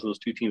Broncos; those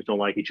two teams don't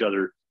like each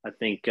other. I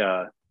think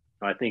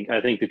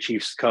the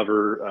Chiefs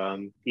cover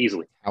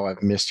easily. How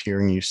I've missed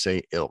hearing you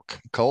say ilk.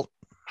 Colt?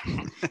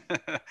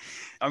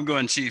 I'm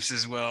going Chiefs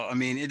as well. I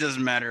mean, it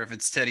doesn't matter if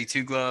it's Teddy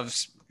Two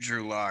Gloves,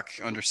 Drew Lock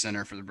under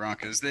center for the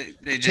Broncos.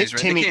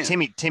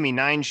 Timmy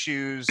Nine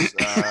Shoes,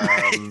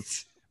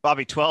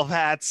 Bobby 12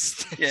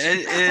 Hats. Yeah,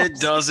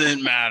 it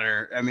doesn't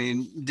matter. I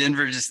mean,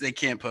 Denver they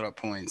can't put up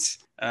points.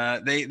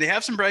 They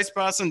have some bright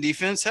spots on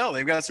defense. Hell,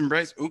 they've got some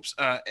bright.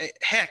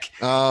 Heck.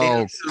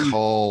 Oh,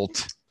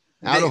 Colt.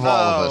 Out of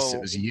all of us, it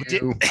was you.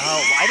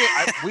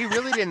 We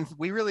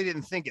really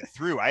didn't think it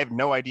through. I have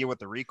no idea what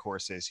the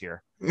recourse is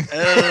here.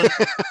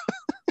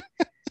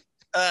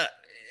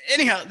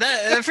 Anyhow,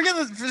 forget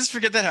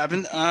that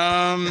happened.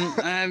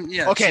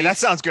 Yeah. Okay, Chiefs, that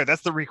sounds good.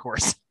 That's the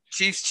recourse.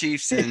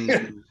 Chiefs,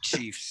 and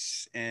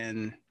Chiefs,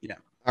 and yeah.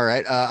 All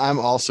right. I'm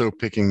also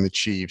picking the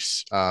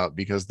Chiefs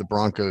because the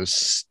Broncos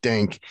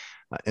stink.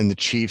 And the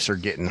Chiefs are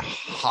getting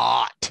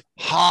hot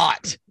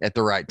at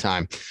the right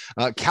time.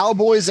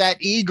 Cowboys at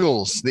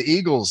Eagles. The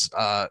Eagles,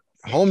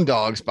 home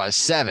dogs by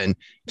 7.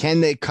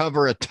 Can they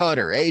cover a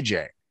tutter,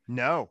 AJ?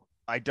 No,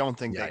 I don't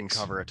think they can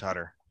cover a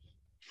tutter.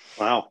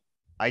 Wow.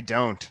 I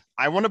don't.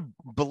 I want to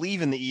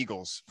believe in the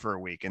Eagles for a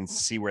week and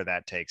see where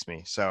that takes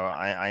me. So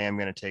I am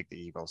going to take the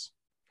Eagles.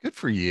 Good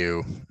for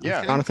you.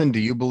 Yeah. Jonathan, do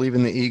you believe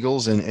in the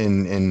Eagles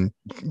and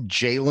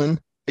Jalen?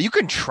 You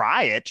can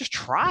try it. Just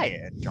try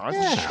it,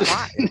 Jonathan. Yeah. Just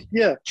try it.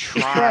 Yeah.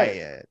 Try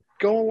it.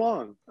 Go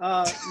along.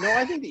 No,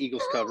 I think the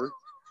Eagles cover.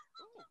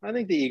 I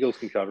think the Eagles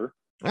can cover.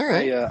 All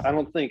right. I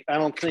don't think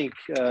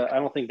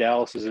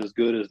Dallas is as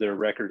good as their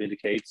record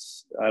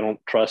indicates. I don't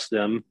trust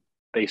them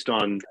based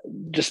on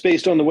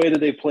the way that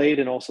they played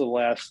and also the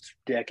last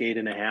decade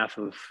and a half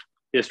of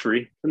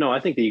history. No, I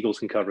think the Eagles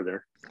can cover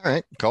there. All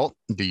right. Colt,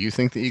 do you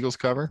think the Eagles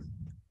cover?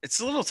 It's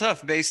a little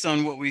tough based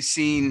on what we've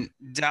seen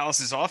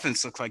Dallas's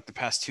offense look like the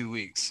past 2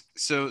 weeks.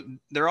 So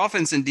their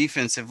offense and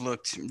defense have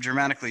looked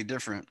dramatically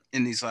different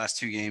in these last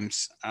 2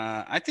 games.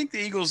 I think the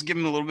Eagles give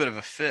them a little bit of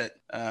a fit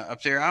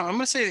up there. I'm going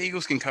to say the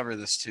Eagles can cover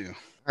this too.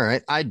 All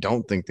right. I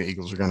don't think the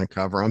Eagles are going to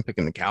cover. I'm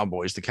picking the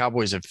Cowboys. The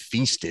Cowboys have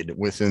feasted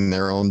within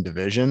their own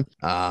division.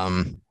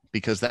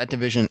 Because that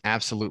division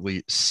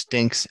absolutely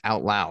stinks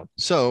out loud.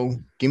 So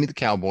give me the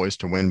Cowboys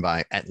to win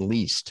by at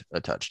least a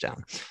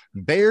touchdown.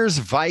 Bears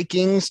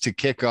Vikings to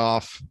kick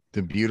off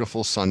the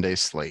beautiful Sunday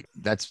slate.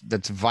 That's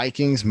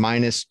Vikings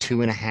minus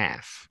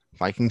 2.5.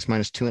 Vikings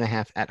minus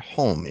 2.5 at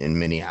home in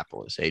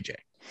Minneapolis. AJ.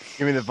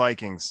 Give me the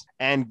Vikings.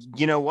 And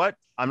you know what?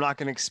 I'm not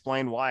going to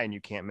explain why, and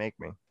you can't make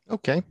me.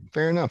 Okay,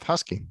 fair enough.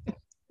 Huskey.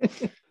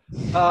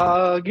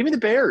 Give me the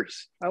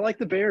Bears. I like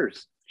the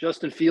Bears.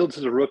 Justin Fields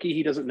is a rookie.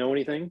 He doesn't know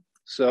anything.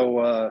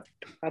 So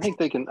I think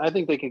they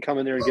can come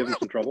in there and give him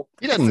some trouble.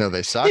 He doesn't know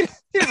they suck.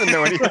 He doesn't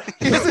know any.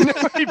 He doesn't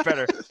know any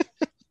better.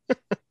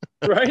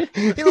 Right?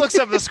 He looks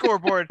up at the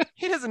scoreboard.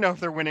 He doesn't know if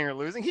they're winning or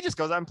losing. He just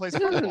goes out and plays He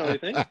doesn't know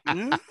anything.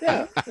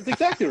 Yeah, that's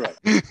exactly right.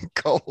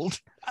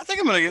 Cold. I think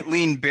I'm going to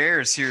lean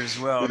Bears here as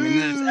well. I mean,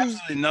 there's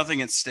absolutely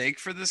nothing at stake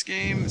for this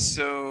game.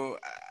 So,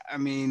 I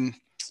mean,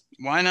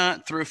 why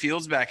not throw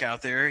Fields back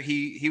out there?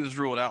 He was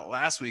ruled out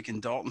last week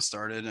and Dalton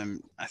started.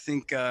 And I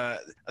think the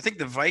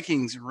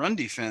Vikings run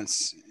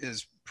defense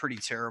is pretty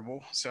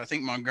terrible. So I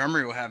think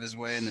Montgomery will have his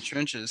way in the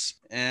trenches.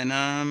 And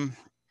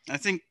I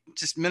think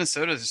just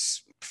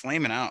Minnesota's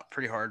flaming out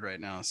pretty hard right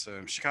now.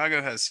 So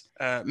Chicago has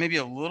maybe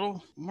a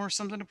little more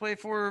something to play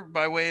for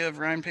by way of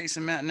Ryan Pace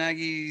and Matt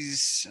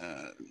Nagy's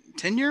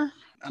tenure.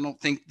 I don't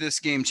think this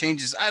game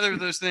changes either of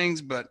those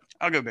things, but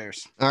I'll go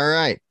Bears. All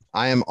right.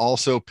 I am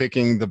also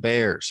picking the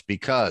Bears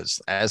because,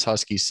 as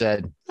Huskey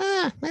said,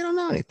 they don't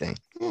know anything.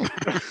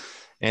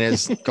 And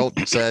as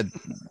Colton said,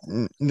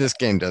 this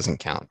game doesn't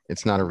count.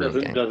 It's not a real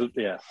game.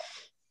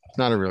 It's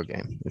not a real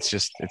game. It's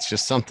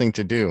just something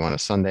to do on a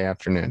Sunday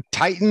afternoon.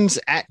 Titans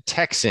at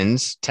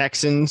Texans.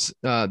 Texans,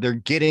 they're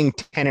getting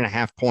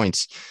 10.5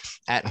 points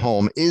at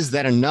home. Is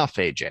that enough,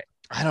 AJ?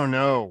 I don't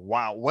know.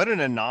 Wow, what an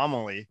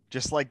anomaly.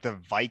 Just like the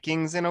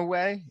Vikings in a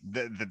way.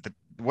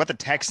 What the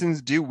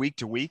Texans do week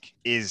to week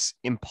is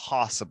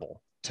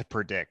impossible to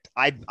predict.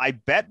 I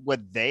bet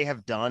what they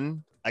have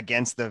done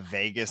against the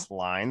Vegas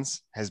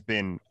lines has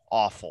been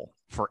awful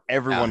for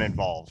everyone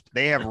involved.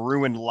 They have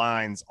ruined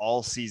lines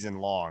all season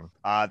long.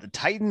 The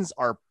Titans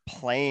are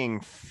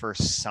playing for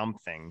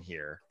something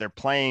here. They're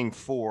playing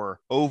for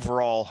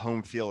overall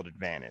home field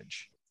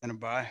advantage and a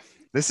bye.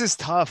 This is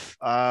tough.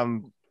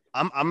 I'm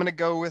gonna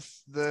go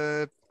with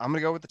the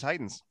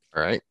Titans.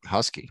 All right,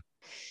 Huskey.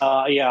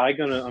 I'm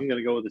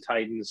gonna go with the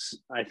Titans.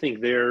 I think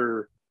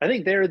they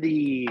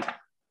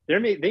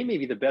may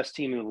be the best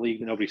team in the league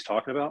that nobody's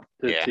talking about,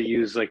 to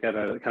use like that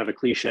kind of a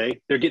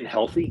cliche. They're getting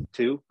healthy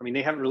too. I mean,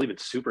 they haven't really been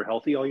super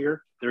healthy all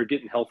year. They're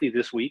getting healthy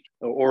this week,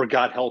 or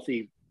got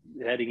healthy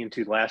heading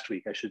into last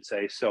week, I should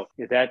say. So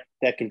if that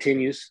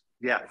continues,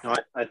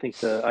 I think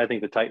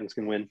the Titans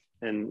can win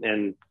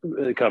and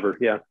cover.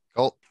 Yeah.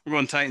 Cool. We're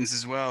going Titans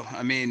as well.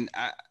 I mean,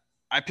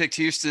 I picked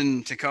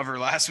Houston to cover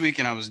last week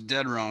and I was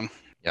dead wrong.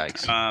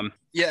 Yikes.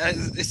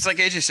 It's like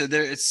AJ said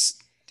there. It's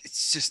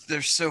just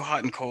they're so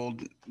hot and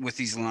cold with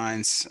these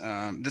lines.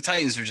 The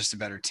Titans are just a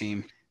better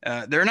team.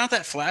 They're not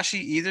that flashy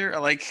either. I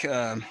like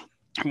the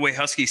way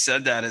Huskey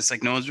said that. It's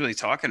like no one's really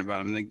talking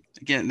about them.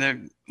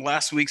 Their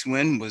last week's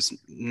win was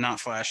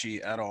not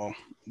flashy at all.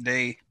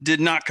 They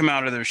did not come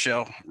out of their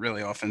shell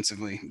really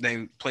offensively.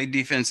 They played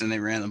defense and they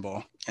ran the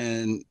ball,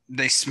 and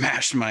they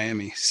smashed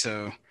Miami.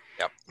 So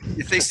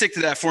if they stick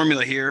to that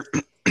formula here,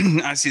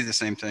 I see the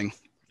same thing.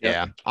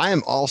 Yeah, I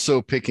am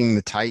also picking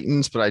the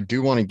Titans, but I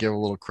do want to give a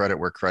little credit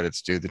where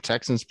credit's due. The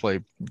Texans play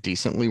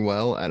decently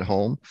well at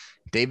home.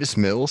 Davis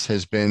Mills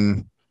has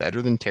been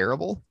better than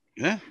terrible.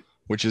 Yeah.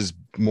 Which is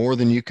more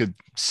than you could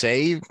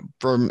say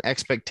from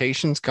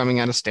expectations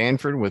coming out of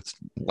Stanford with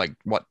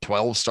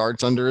 12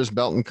 starts under his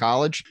belt in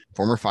college.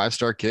 Former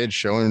 5-star kid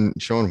showing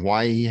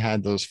why he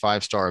had those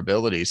 5-star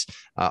abilities.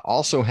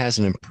 Also has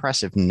an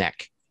impressive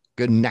neck.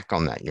 Good neck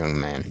on that young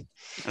man.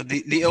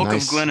 The ilk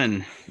of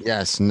Glennon.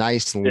 Yes,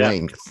 nice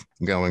length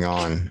going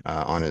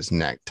on his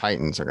neck.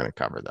 Titans are going to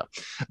cover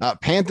though.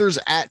 Panthers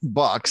at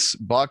Bucks.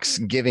 Bucks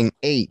giving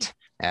 8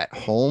 at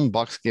home.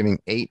 Bucks giving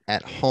 8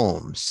 at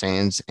home.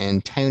 San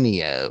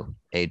Antonio.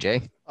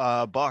 AJ.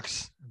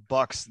 Bucks.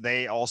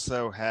 They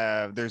also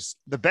have. There's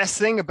the best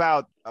thing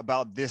about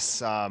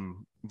this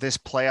this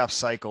playoff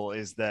cycle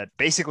is that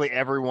basically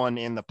everyone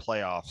in the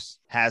playoffs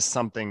has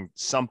something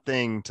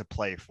to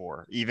play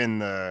for. Even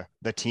the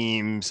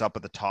teams up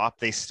at the top,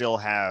 they still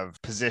have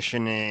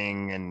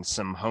positioning and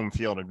some home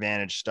field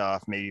advantage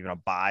stuff, maybe even a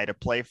bye to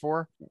play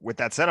for. With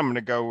that said, I'm going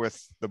to go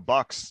with the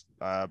Bucks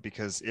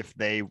because if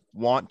they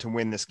want to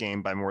win this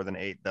game by more than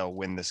 8, they'll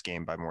win this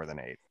game by more than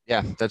 8.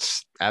 Yeah,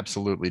 that's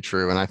absolutely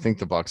true. And I think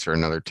the Bucks are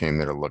another team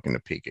that are looking to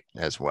peak it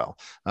as well.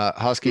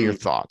 Huskey, your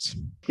thoughts?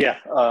 Yeah,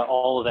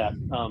 all of that.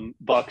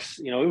 Bucks,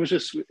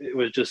 it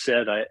was just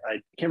said, I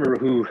can't remember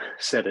who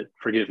said it,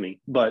 forgive me,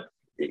 but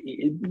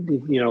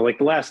like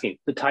the last game,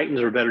 the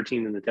Titans are a better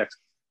team than the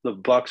Texans. The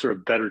Bucks are a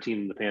better team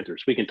than the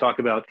Panthers. We can talk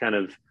about kind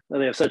of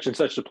they have such and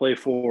such to play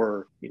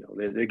for.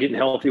 They're getting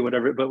healthy,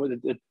 whatever. But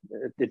at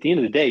the end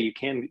of the day, you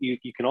can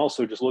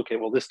also just look at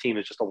this team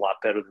is just a lot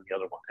better than the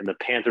other one, and the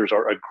Panthers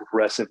are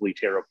aggressively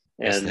terrible.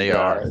 Yes, and they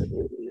are.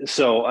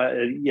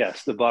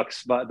 Yes, the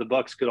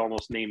Bucks could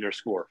almost name their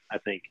score. I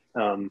think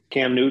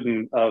Cam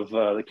Newton of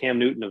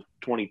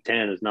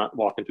 2010 is not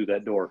walking through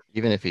that door.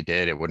 Even if he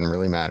did, it wouldn't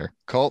really matter.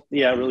 Colt?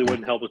 Yeah, it really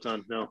wouldn't help a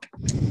ton. No.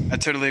 I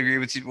totally agree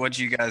with what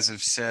you guys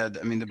have said.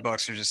 I mean, the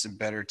Bucks are just a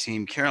better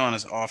team.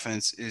 Carolina's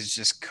offense is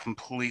just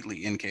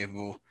completely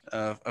incapable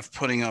of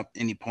putting up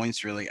any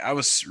points, really. I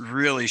was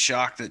really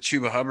shocked that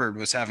Chuba Hubbard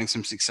was having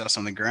some success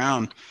on the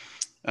ground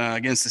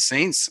against the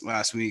Saints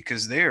last week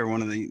because they are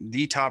one of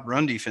the top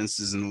run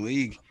defenses in the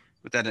league.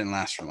 but that didn't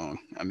last for long.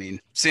 I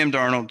mean, Sam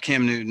Darnold,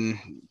 Cam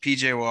Newton,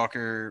 PJ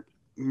Walker,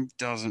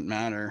 doesn't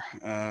matter.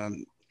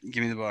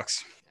 Give me the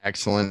Bucs.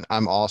 Excellent.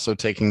 I'm also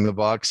taking the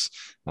Bucs.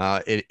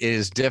 It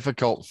is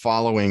difficult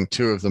following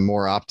two of the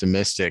more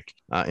optimistic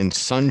and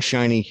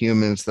sunshiny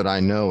humans that I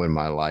know in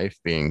my life,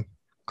 being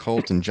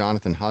Colt and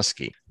Jonathan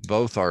Huskey.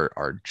 Both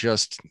are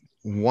just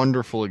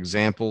wonderful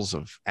examples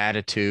of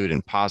attitude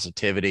and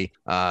positivity.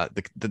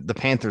 The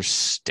Panthers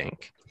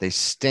stink. They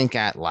stink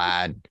at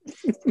lad.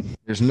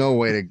 There's no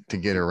way to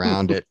get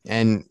around it.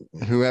 And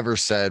whoever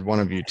said, one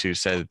of you two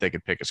said that they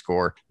could pick a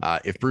score.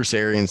 If Bruce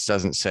Arians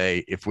doesn't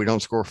say, if we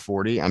don't score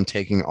 40, I'm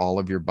taking all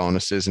of your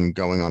bonuses and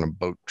going on a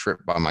boat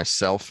trip by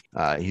myself,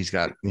 he's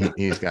got an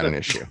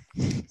issue.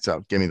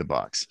 So give me the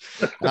Bucs.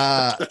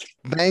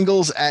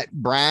 Bengals at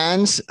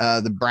Browns.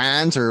 The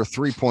Browns are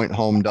 3-point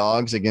home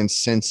dogs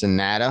against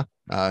Cincinnati.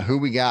 Who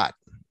we got?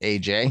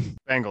 AJ?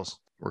 Bengals.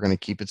 We're going to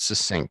keep it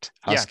succinct.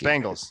 Huskey. Yeah,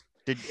 Bengals.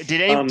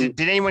 Did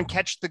anyone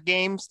catch the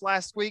games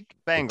last week?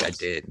 Bengals.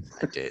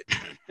 I did.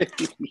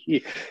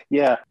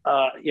 Yeah.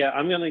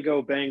 I'm going to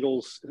go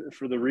Bengals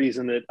for the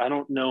reason that I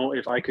don't know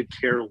if I could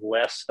care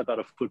less about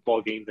a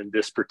football game than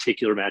this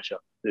particular matchup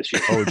this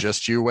year. Oh,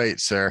 just you wait,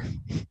 sir.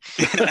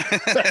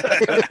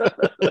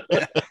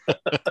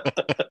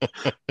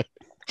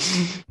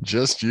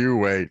 Just you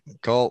wait.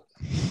 Colt.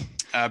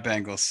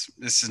 Bengals.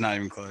 This is not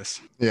even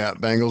close. Yeah,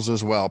 Bengals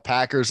as well.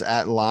 Packers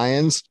at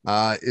Lions.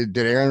 Did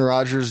Aaron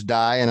Rodgers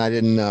die? And I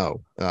didn't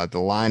know. The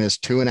line is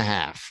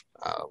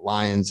 2.5.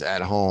 Lions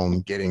at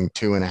home getting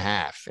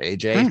 2.5.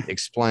 AJ,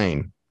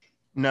 explain.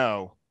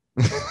 No.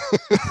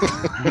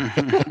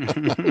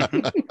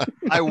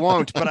 I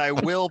won't, but I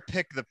will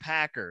pick the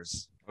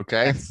Packers.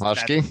 Okay,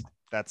 Huskey.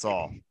 That's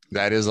all.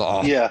 That is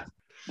all. Yeah,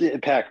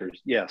 Packers.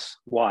 Yes.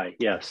 Why?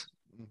 Yes.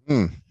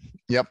 Mm-hmm.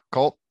 Yep,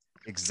 Colt.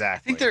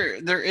 Exactly. I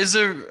think there is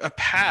a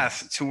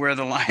path to where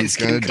the Lions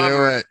can cover.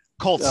 Do it.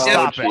 Colt,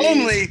 stop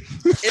it.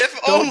 If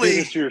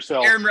only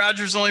yourself. Aaron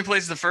Rodgers only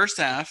plays the first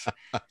half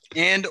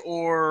and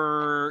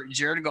or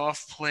Jared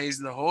Goff plays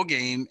the whole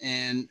game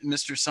and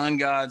Mr. Sun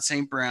God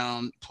St.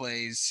 Brown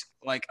plays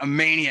like a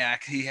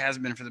maniac he has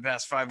been for the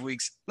past 5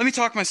 weeks. Let me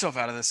talk myself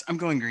out of this. I'm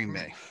going Green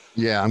Bay.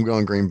 Yeah, I'm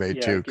going Green Bay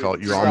too, Colt.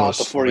 You're almost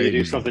before you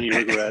do something you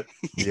regret.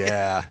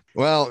 Yeah.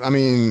 Well, I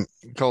mean,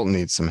 Colt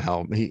needs some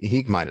help.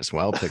 He might as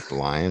well pick the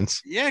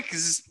Lions. Yeah,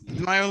 because it's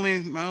my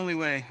only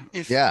way.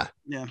 Yeah.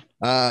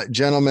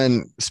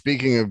 Gentlemen,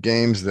 speaking of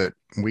games that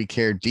we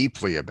care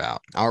deeply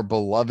about, our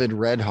beloved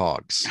Red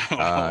Hogs.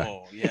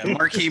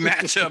 Marquee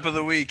matchup of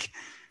the week.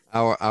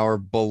 Our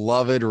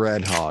beloved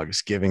Red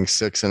Hogs giving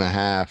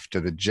 6.5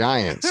 to the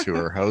Giants, who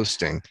are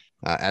hosting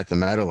at the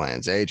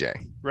Meadowlands.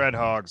 AJ. Red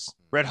Hogs.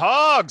 Red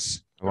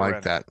Hogs. I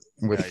like that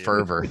with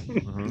fervor.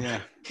 Mm-hmm. Yeah.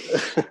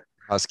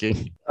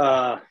 Husky.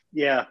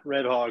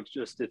 Red Hogs.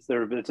 Just it's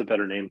a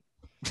better name.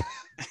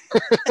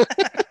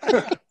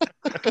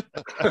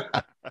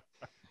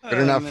 Good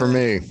enough for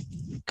me.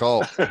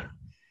 Colt.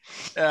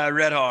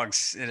 Red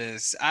Hogs. It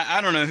is. I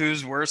don't know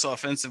who's worse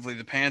offensively.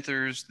 The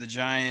Panthers, the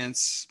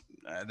Giants,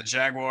 the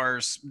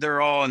Jaguars.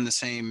 They're all in the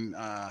same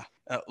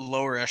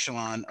lower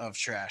echelon of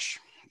trash.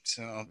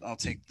 So I'll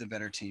take the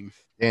better team.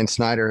 Dan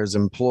Snyder has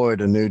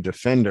employed a new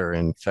defender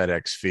in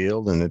FedEx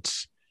Field, and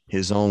it's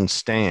his own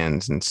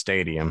stands and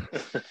stadium.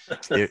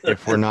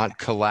 If we're not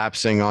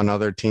collapsing on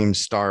other teams'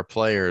 star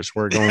players,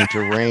 we're going to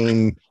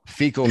rain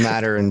fecal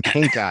matter and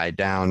pink eye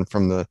down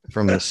from the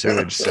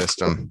sewage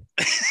system.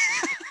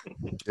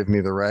 Give me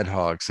the Red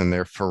Hogs and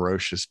their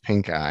ferocious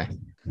pink eye.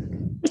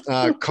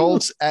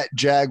 Colts at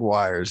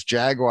Jaguars.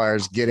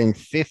 Jaguars getting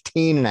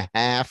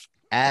 15.5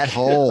 at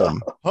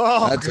home.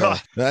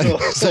 God.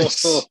 That's a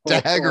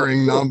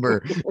staggering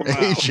number. Wow.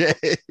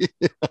 AJ.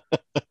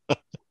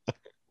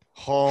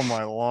 Oh,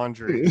 my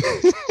laundry.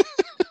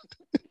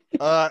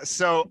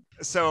 So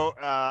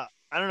I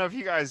don't know if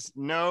you guys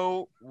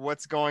know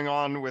what's going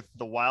on with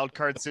the wild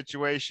card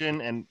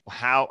situation and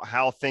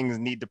how things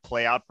need to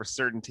play out for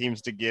certain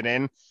teams to get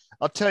in.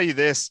 I'll tell you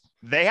this,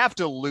 they have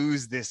to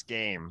lose this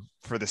game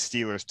for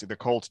the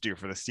Colts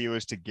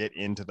to get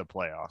into the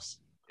playoffs.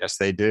 Yes,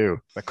 they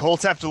do. The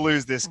Colts have to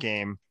lose this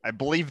game. I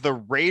believe the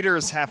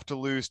Raiders have to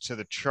lose to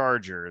the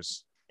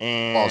Chargers.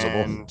 And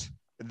plausible.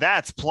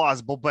 That's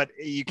plausible, but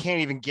you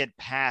can't even get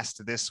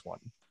past this one.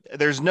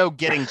 There's no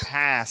getting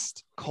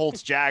past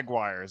Colts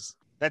Jaguars.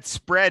 That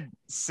spread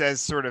says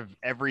sort of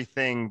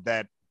everything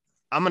that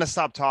I'm going to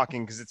stop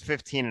talking because it's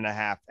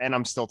 15.5 and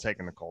I'm still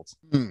taking the Colts.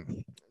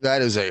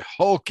 That is a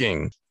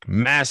hulking,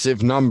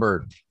 massive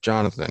number,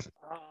 Jonathan.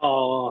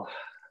 Oh,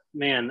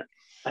 man.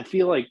 I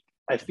feel like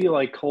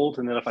Colt,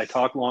 and then if I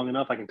talk long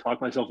enough, I can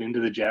talk myself into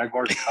the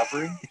Jaguars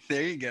covering.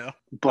 There you go.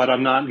 But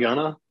I'm not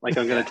gonna. I'm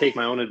gonna take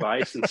my own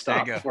advice and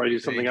stop before I do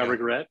something I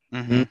regret.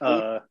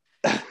 Mm-hmm.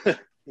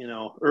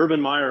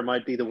 Urban Meyer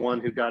might be the one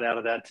who got out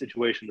of that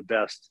situation the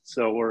best.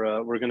 So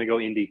we're gonna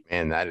go Indy.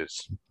 Man, that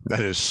is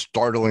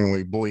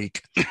startlingly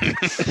bleak.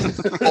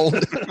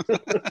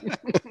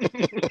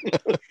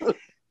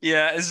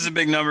 Yeah, this is a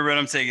big number, but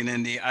I'm taking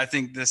Indy. I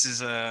think this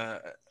is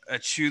a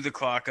chew the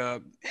clock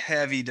up,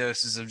 heavy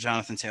doses of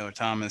Jonathan Taylor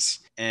Thomas,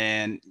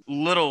 and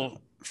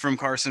little from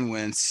Carson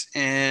Wentz.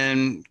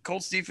 And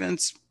Colts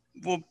defense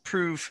will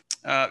prove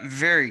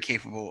very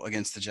capable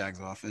against the Jags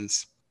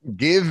offense.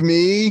 Give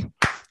me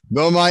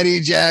the mighty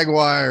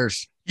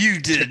Jaguars. You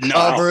did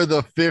not cover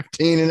the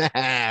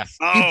 15.5.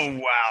 Oh,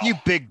 wow. You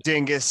big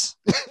dingus.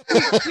 You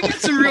got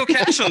some real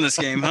cash on this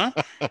game, huh?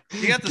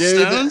 You got the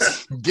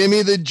Stones? Give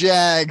me the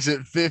Jags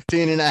at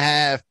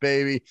 15.5,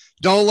 baby.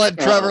 Don't let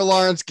Trevor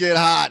Lawrence get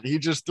hot. He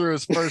just threw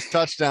his first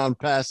touchdown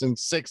pass in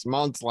 6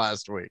 months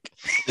last week.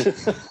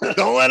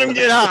 Don't let him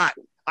get hot.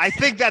 I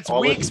think that's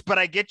weeks, but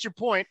I get your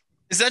point.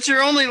 Is that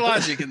your only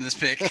logic in this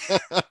pick?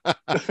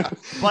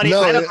 Buddy,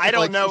 no, I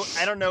don't know.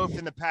 I don't know if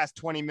in the past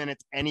 20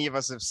 minutes any of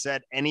us have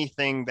said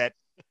anything that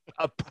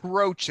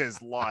approaches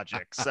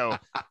logic. So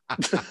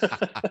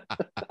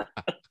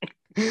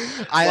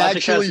I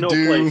actually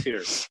do.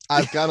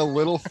 I've got a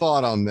little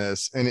thought on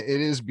this, and it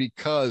is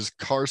because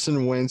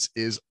Carson Wentz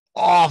is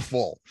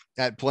awful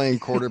at playing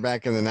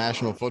quarterback in the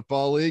National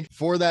Football League.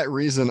 For that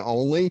reason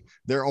only,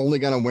 they're only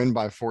going to win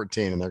by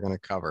 14, and they're going to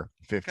cover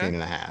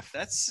 15.5.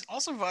 That's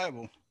also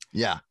viable.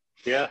 Yeah.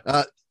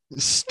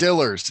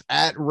 Stillers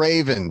at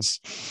Ravens.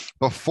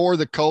 Before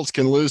the Colts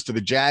can lose to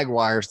the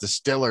Jaguars, the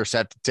Stillers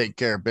have to take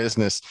care of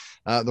business.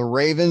 The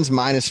Ravens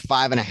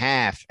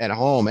 -5.5 at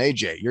home.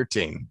 AJ, your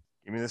team.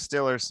 Give me the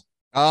Stillers.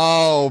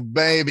 Oh,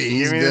 baby.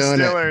 Give me the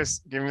Stillers.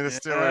 Give me the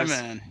Stillers.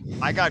 Man.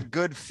 I got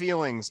good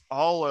feelings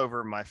all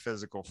over my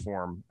physical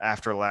form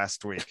after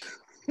last week.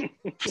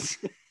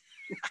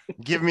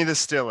 Give me the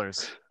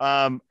Stillers.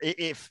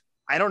 If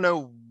I don't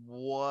know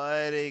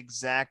what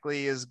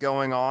exactly is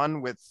going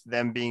on with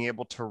them being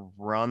able to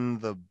run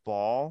the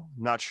ball.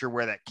 Not sure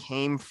where that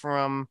came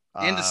from.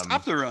 And to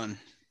stop the run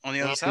on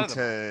the other side of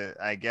the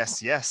ball. I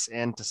guess, yes,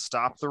 and to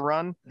stop the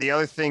run. The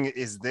other thing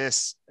is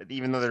this,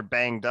 even though they're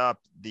banged up,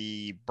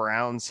 the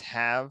Browns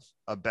have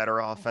a better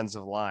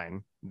offensive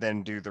line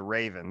than do the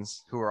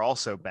Ravens, who are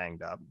also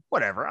banged up.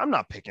 Whatever. I'm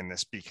not picking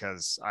this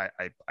because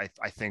I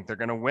think they're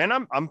going to win.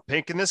 I'm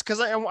picking this because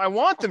I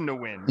want them to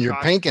win.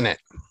 You're pinking it.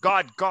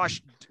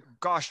 Gosh,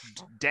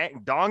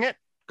 dong it.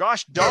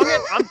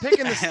 I'm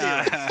picking the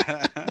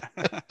Steelers.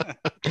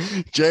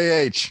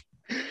 JH.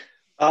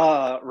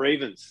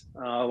 Ravens.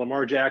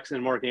 Lamar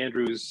Jackson, Mark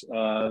Andrews,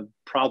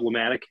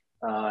 problematic.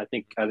 I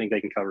think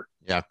they can cover.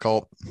 Yeah,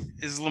 Colt.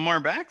 Is Lamar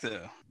back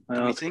though?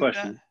 That's a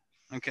question.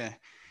 That? Okay.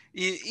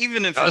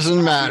 Even if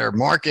doesn't matter,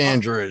 Mark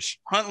Andrews.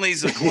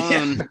 Huntley's a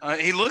clone.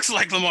 He looks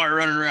like Lamar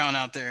running around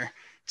out there.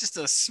 Just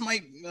a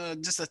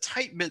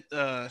tight bit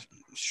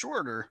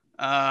shorter.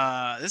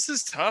 This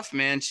is tough,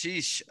 man.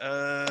 Sheesh.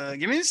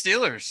 Give me the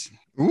Steelers.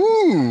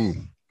 Ooh.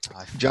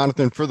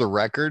 Jonathan, for the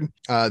record,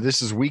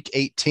 this is week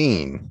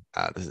 18.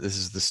 This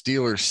is the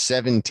Steelers'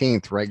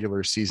 17th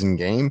regular season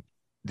game.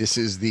 This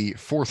is the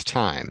fourth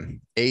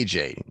time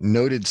AJ,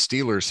 noted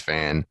Steelers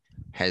fan,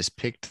 has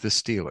picked the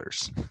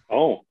Steelers.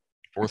 Oh.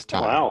 Fourth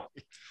time. Wow.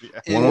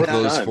 One of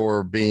those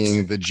for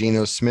being the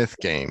Geno Smith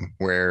game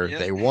where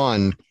they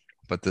won,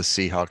 but the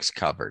Seahawks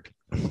covered.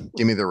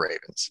 Give me the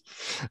Ravens.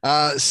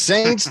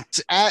 Saints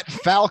at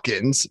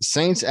Falcons.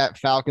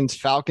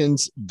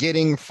 Falcons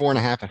getting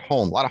 4.5 at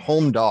home. A lot of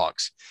home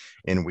dogs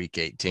in week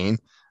 18.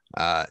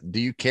 Do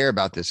you care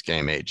about this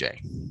game, AJ?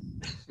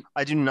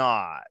 I do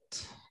not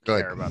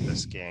care about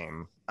this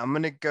game. I'm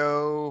going to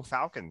go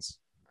Falcons.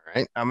 All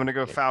right. I'm going to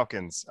go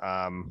Falcons.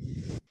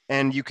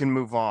 And you can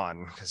move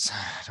on because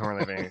I don't really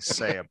have anything to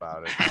say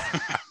about it.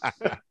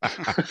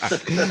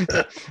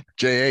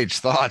 JH,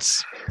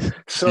 thoughts?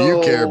 So do you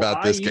care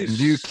about this game?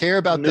 Do you care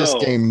about this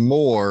game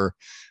more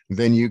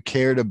than you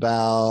cared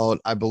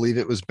about, I believe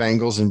it was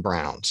Bengals and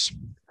Browns?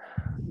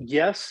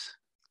 Yes.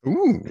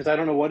 Ooh. Because I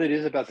don't know what it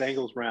is about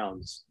Bengals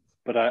Browns,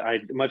 but I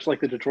much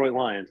like the Detroit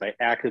Lions, I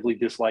actively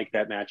dislike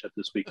that matchup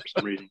this week for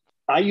some reason.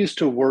 I used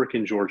to work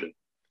in Georgia.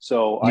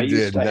 So I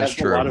have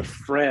a lot of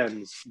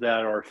friends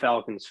that are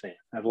Falcons fans.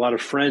 I have a lot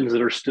of friends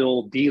that are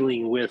still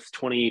dealing with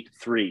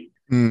 28-3.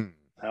 Mm.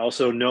 I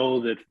also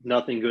know that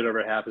nothing good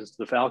ever happens to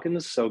the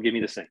Falcons, so give me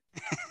the Saints.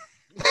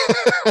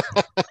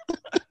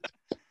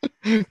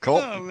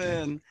 Colt. Oh,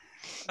 man.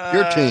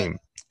 Your team.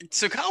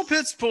 So Kyle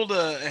Pitts pulled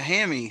a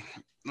hammy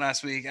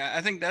last week.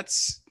 I think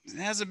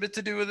has a bit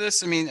to do with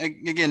this. I mean,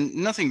 again,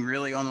 nothing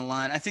really on the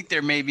line. I think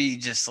there may be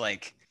just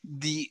like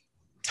the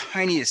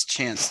tiniest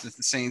chance that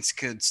the Saints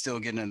could still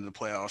get into the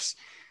playoffs.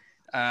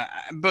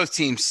 Both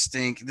teams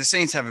stink. The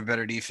Saints have a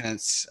better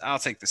defense. I'll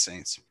take the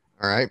Saints.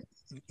 All right.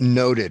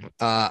 Noted.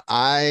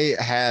 I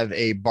have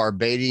a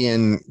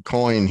Barbadian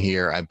coin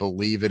here. I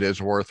believe it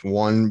is worth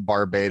 $1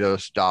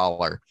 Barbados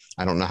dollar.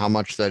 I don't know how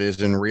much that is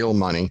in real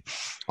money.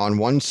 On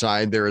one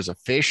side, there is a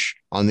fish.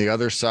 On the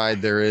other side,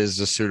 there is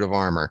a suit of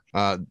armor.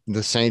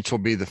 The Saints will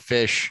be the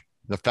fish.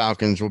 The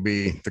Falcons will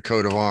be the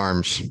coat of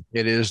arms.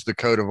 It is the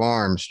coat of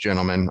arms,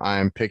 gentlemen. I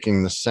am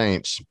picking the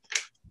Saints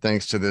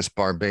thanks to this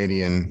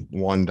Barbadian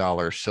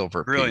 $1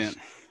 silver piece.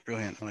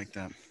 Brilliant. I like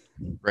that.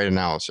 Great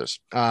analysis.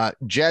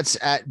 Jets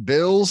at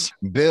Bills.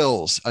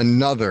 Bills,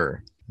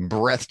 another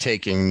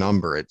breathtaking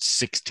number. It's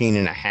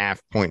 16.5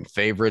 point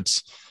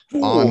favorites.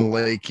 on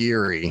Lake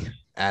Erie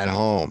at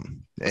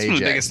home. That's one of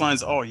the biggest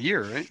lines all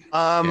year, right?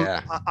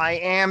 Yeah. I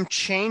am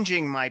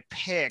changing my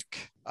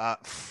pick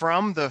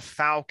from the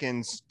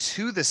Falcons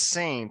to the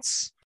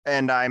Saints,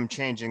 and I'm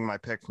changing my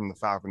pick from the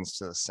Falcons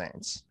to the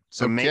Saints.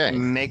 So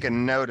make a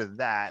note of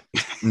that.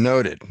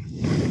 Noted.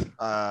 The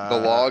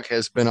log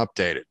has been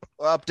updated.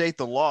 Update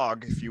the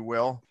log, if you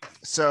will.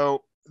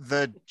 So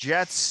the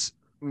Jets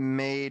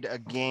made a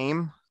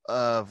game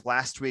of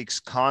last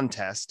week's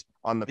contest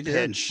on the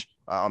pitch.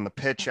 On the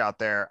pitch out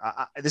there.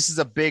 This is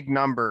a big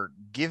number.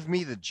 Give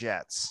me the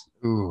Jets.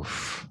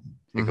 Oof.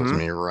 Tickles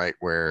me right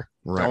where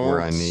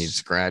I need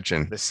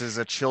scratching. This is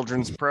a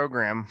children's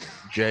program.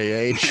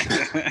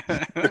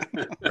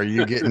 JH, are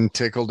you getting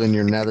tickled in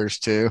your nethers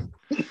too?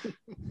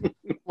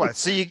 What?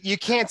 So you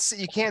can't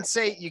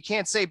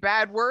say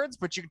bad words,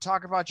 but you can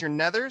talk about your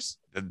nethers?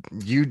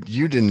 You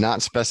did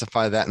not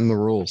specify that in the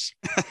rules.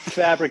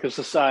 Fabric of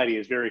society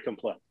is very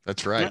complex.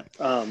 That's right.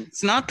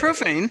 It's not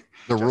profane.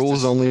 The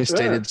rules only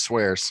stated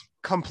swears.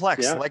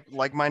 Complex,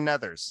 like my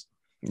nethers.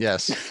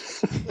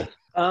 Yes.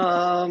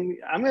 I'm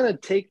gonna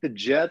take the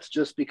Jets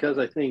just because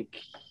I think,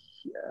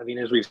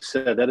 as we've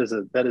said, that is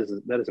an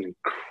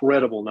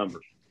incredible number.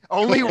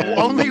 Only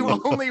one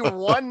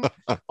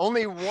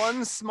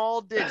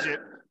small digit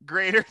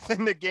greater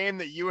than the game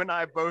that you and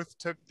I both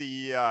took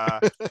the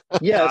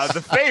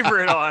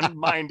favorite on,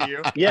 mind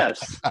you.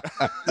 Yes,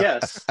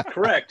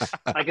 correct.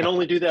 I can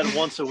only do that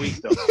once a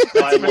week though,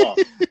 by law.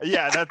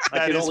 Yeah, that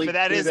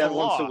is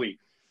law. Once a week.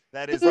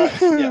 That is right.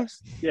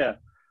 Yes, yeah.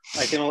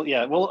 I can only,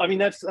 Well,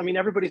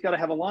 everybody's got to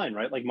have a line,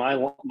 right? Like my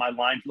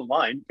line for the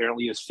line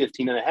apparently is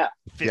 15 and a half.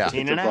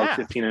 15 and a half.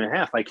 15 and a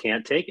half. I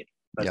can't take it.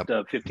 But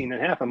 15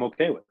 and a half, I'm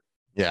okay with.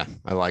 Yeah,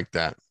 I like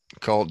that.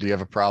 Colt, do you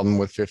have a problem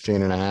with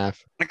 15 and a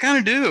half? I kind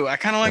of do. I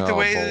kind of like the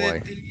way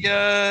that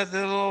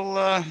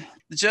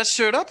the Jets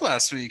showed up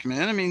last week,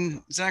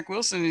 man. Zach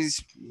Wilson,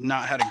 he's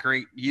not had a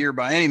great year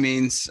by any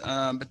means,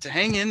 but to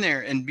hang in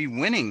there and be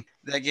winning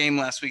that game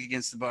last week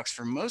against the Bucs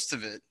for most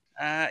of it,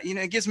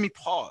 it gives me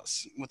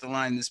pause with a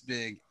line this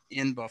big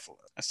in Buffalo.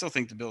 I still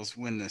think the Bills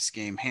win this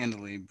game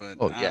handily, but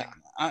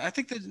I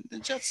think the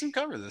Jets can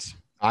cover this.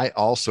 I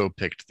also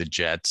picked the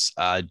Jets.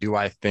 Do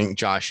I think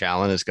Josh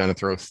Allen is going to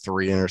throw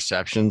 3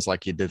 interceptions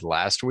like he did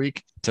last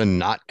week to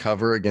not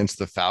cover against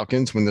the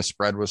Falcons when the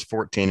spread was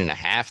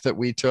 14.5 that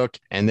we took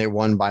and they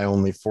won by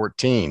only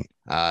 14?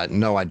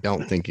 No, I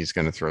don't think he's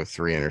going to throw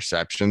 3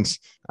 interceptions,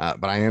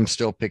 but I am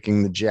still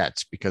picking the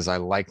Jets because I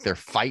like their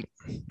fight.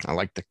 I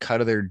like the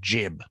cut of their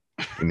jib.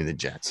 Give me the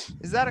Jets.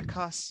 Is that a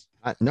cuss?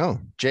 No,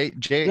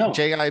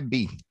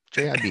 J-I-B.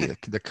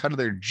 JIB, the cut of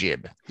their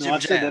jib. No,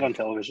 I've said that on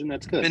television.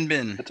 That's good.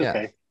 Bin. That's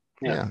okay.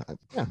 Yeah.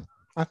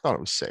 I thought it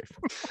was safe.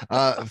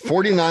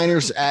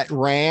 49ers at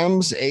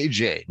Rams.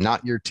 AJ,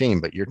 not your team,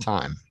 but your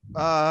time.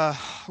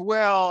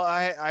 Well,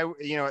 I at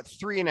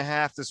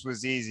 3.5, this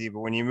was easy, but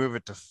when you move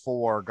it to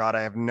 4, God,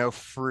 I have no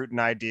fruit and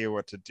idea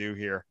what to do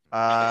here.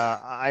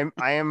 I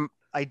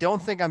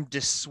don't think I'm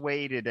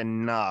dissuaded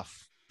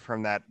enough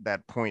from that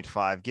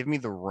 0.5. Give me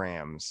the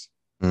Rams.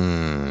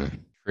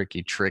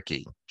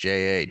 Tricky.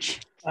 JH.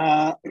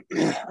 I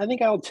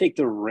think I'll take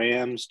the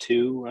Rams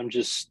too.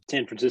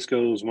 San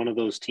Francisco is one of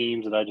those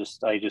teams that I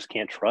just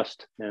can't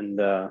trust. And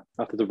not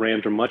that the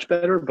Rams are much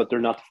better, but they're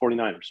not the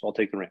 49ers. So I'll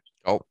take the Rams.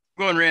 Oh,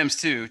 going Rams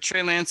too.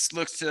 Trey Lance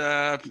looked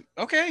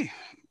okay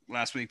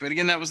last week, but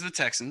again, that was the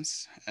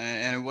Texans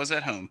and it was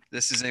at home.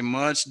 This is a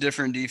much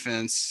different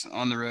defense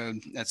on the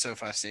road at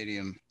SoFi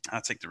Stadium.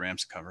 I'll take the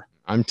Rams to cover.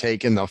 I'm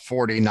taking the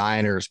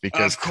 49ers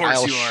because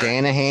Kyle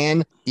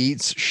Shanahan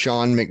eats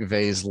Sean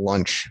McVay's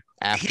lunch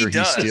after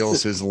he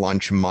steals his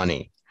lunch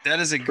money. That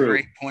is a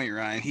great point,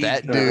 Ryan.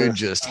 That dude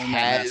just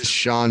has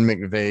Sean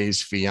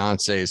McVay's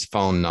fiance's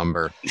phone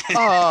number.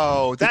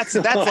 Oh, that's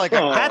like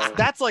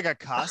a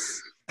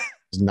cuss.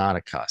 It's not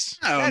a cuss.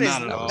 No,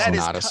 not at all. That is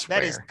not a swear.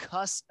 That is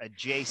cuss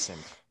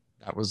adjacent.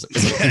 That was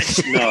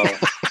no.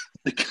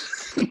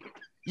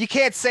 You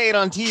can't say it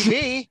on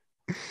TV.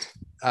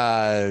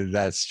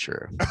 That's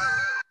true.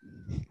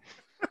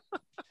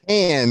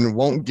 And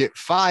won't get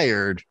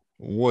fired.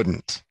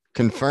 Wouldn't.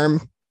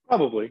 Confirm?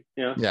 Probably.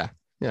 Yeah.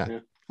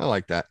 I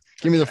like that.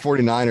 Give me the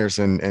 49ers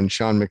and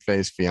Sean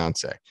McVay's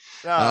fiance.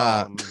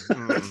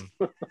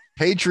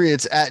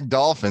 Patriots at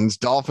Dolphins.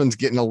 Dolphins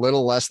getting a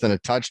little less than a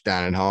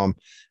touchdown at home.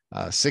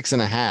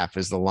 6.5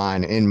 is the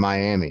line in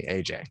Miami.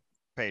 AJ.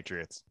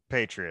 Patriots.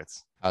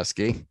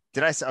 Huskey.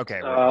 Did I say? Okay.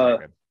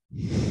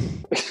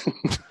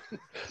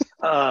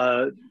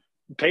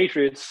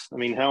 Patriots.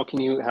 How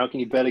can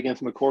you bet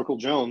against McCorkle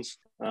Jones?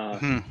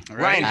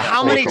 Ryan,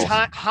 how many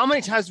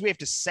times do we have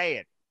to say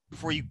it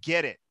before you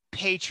get it?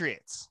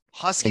 Patriots.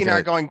 Huskey and I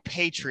are going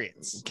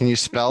Patriots. Can you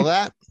spell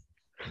that?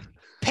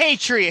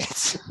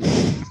 Patriots.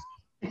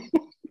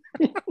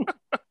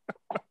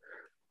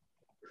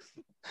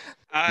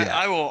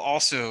 I will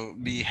also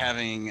be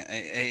having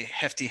a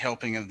hefty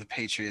helping of the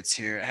Patriots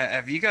here.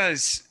 Have you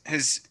guys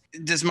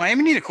does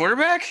Miami need a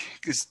quarterback?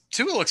 Because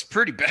Tua looks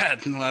pretty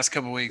bad in the last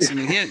couple of weeks.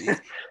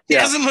 He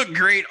hasn't looked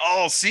great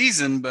all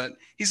season, but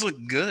he's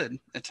looked good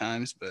at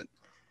times. But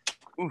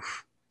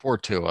Poor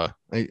Tua.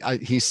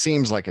 He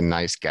seems like a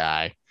nice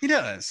guy. He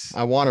does.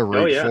 I want to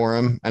root for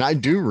him, and I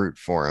do root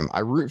for him.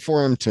 I root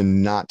for him to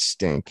not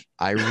stink.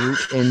 I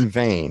root in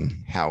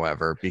vain,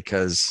 however,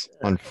 because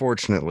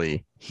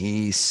unfortunately,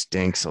 he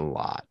stinks a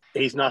lot.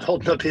 He's not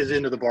holding up his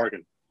end of the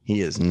bargain.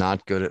 He is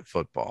not good at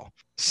football.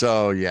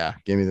 So, yeah,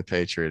 give me the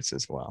Patriots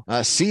as well.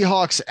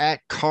 Seahawks at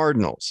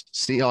Cardinals.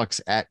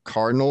 Seahawks at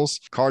Cardinals.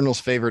 Cardinals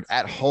favored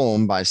at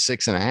home by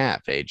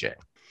 6.5, AJ.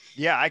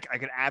 Yeah, I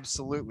could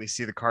absolutely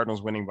see the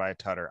Cardinals winning by a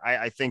tutter.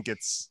 I think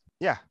it's,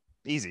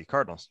 easy.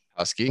 Cardinals.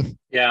 Husky.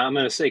 Yeah, I'm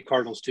going to say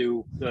Cardinals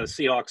too. The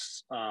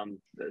Seahawks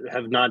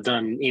have not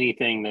done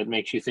anything that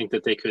makes you think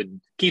that they could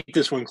keep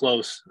this one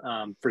close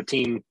for a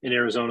team in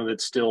Arizona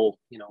that's still,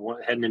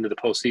 heading into the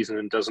postseason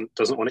and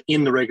doesn't want to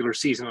end the regular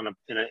season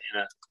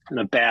in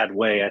a bad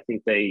way. I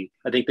think they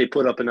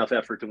put up enough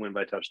effort to win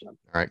by touchdown.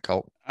 All right,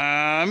 Colt.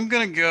 I'm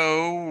going to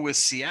go with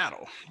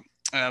Seattle.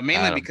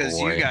 Mainly because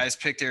you guys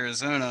picked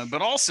Arizona,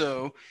 but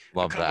also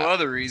a couple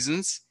other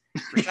reasons.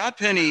 Rashad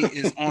Penny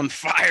is on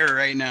fire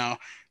right now.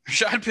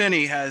 Rashad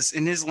Penny has,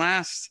 in his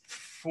last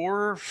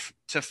 4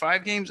 to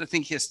 5 games, I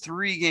think he has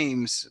 3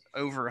 games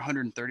over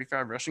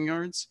 135 rushing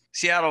yards.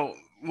 Seattle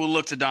will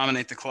look to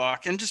dominate the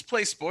clock and just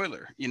play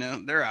spoiler.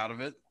 They're out of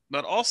it.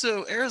 But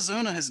also,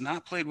 Arizona has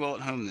not played well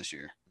at home this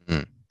year.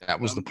 That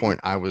was the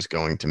point I was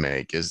going to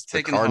make, is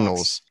the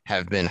Cardinals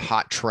have been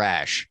hot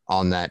trash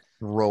on that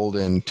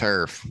rolled-in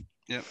turf.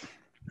 Yep.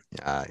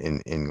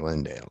 In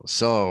Glendale.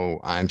 So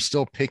I'm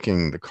still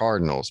picking the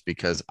Cardinals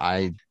because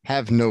I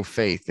have no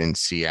faith in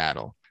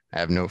Seattle. I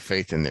have no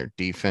faith in their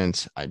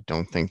defense. I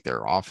don't think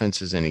their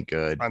offense is any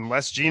good.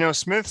 Unless Geno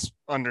Smith's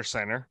under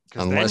center.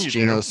 Unless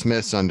Geno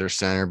Smith's under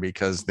center,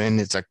 because then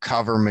it's a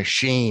cover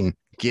machine.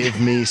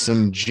 Give me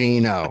some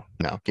Geno.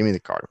 No, give me the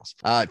Cardinals.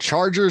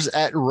 Chargers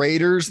at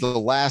Raiders, the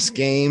last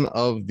game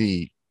of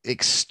the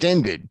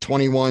extended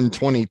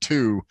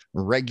 21-22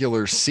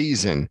 regular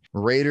season.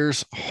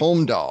 Raiders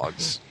home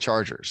dogs.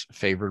 Chargers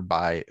favored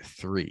by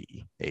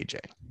 3. AJ.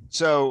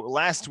 So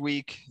last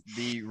week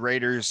the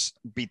Raiders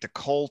beat the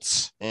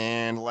Colts,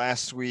 and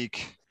last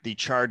week the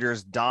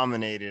Chargers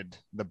dominated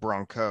the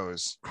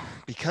Broncos.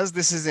 Because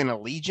this is an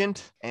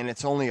Allegiant and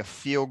it's only a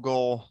field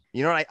goal,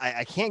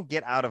 I can't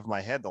get out of my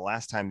head the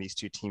last time these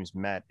two teams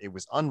met. It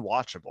was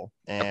unwatchable,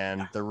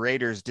 and the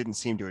Raiders didn't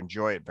seem to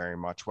enjoy it very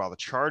much, while the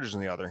Chargers,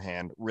 on the other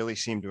hand, really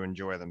seemed to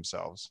enjoy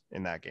themselves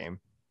in that game.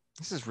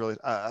 This is really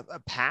a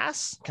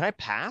pass. Can I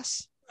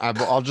pass?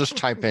 I'll just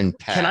type in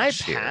pass. Can I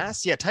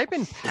pass? Yeah, type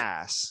in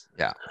pass.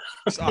 Yeah.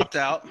 Just opt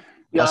out.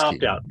 Yeah,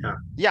 opt out.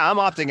 Yeah, I'm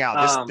opting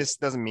out. This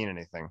doesn't mean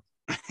anything.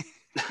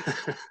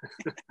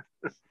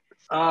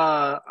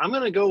 I'm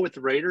going to go with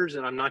the Raiders,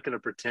 and I'm not going to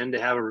pretend to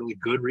have a really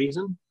good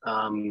reason.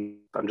 I'm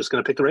just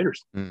going to pick the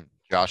Raiders.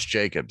 Josh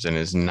Jacobs and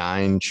his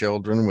 9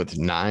 children with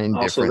 9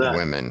 also different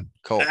women.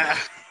 Colt.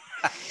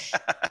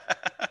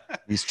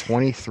 He's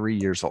 23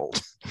 years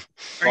old.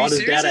 Are you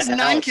serious? Has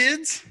 9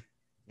 kids?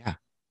 Yeah.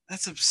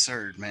 That's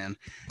absurd, man.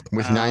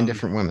 With 9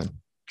 different women.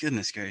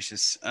 Goodness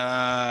gracious.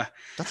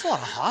 That's a lot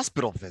of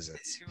hospital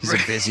visits. He's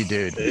a busy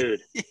dude.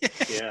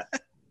 Yeah.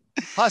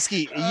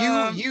 Husky,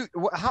 how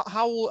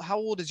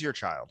old is your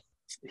child?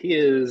 He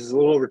is a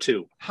little over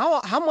 2.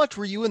 How much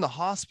were you in the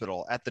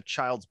hospital at the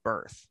child's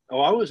birth? Oh,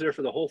 I was there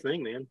for the whole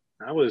thing, man.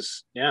 I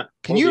was, yeah.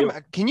 Can you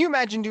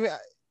imagine doing?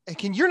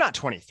 You're not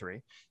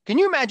 23. Can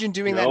you imagine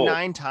doing that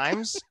 9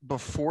 times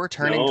before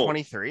turning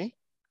 23?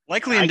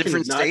 Likely in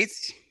different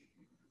states.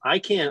 I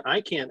can't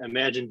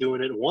imagine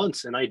doing it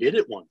once, and I did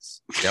it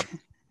once. Yep.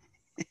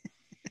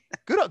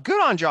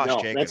 Good on Josh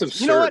Jacobs. That's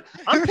absurd. You know what?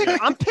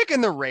 I'm picking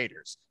the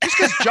Raiders just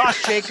because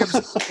Josh Jacobs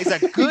is a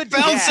good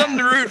dad. Found something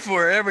to root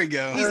for. There we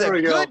go. He's a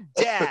good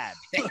dad.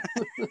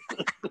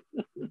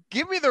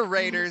 Give me the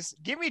Raiders.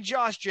 Give me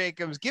Josh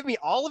Jacobs. Give me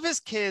all of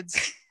his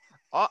kids.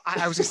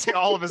 I was going to say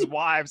all of his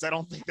wives. I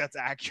don't think that's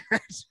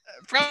accurate.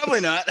 Probably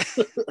not.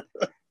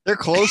 They're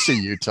close to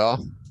Utah.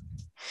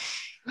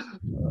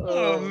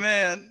 Oh,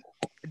 man.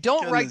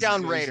 Don't write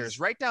down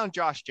Raiders. Write down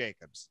Josh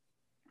Jacobs.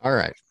 All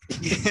right.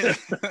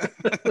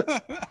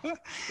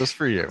 Just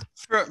for you.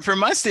 From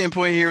my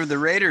standpoint here with the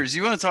Raiders,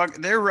 you want to talk,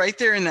 they're right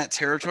there in that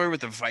territory with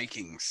the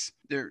Vikings.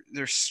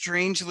 They're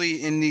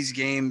strangely in these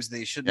games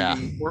they shouldn't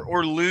be,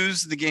 or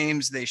lose the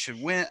games they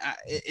should win.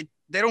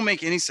 They don't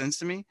make any sense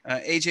to me.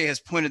 AJ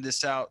has pointed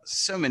this out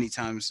so many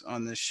times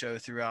on this show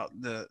throughout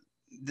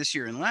this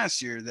year and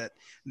last year, that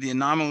the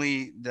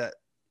anomaly that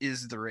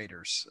is the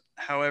Raiders.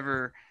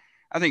 However,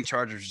 I think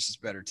Chargers is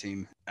a better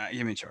team.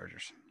 Give me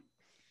Chargers.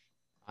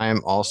 I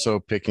am also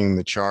picking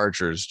the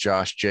Chargers.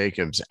 Josh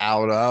Jacobs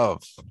out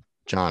of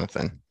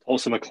Jonathan.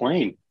 Tulsa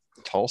McLean.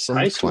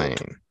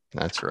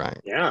 That's right.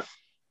 Yeah.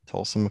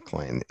 Tulsa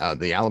McLean.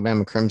 The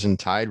Alabama Crimson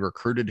Tide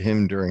recruited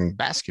him during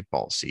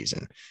basketball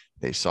season.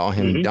 They saw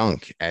him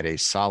dunk at a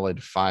solid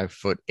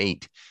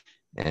 5'8",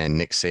 and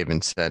Nick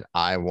Saban said,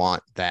 "I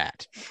want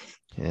that."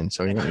 And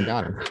so he went and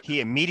got him.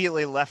 He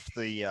immediately left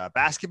the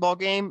basketball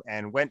game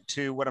and went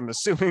to what I'm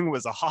assuming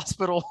was a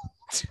hospital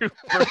to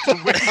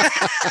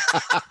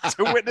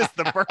witness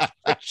the birth of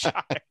a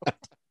child.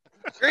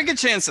 Very good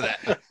chance of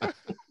that.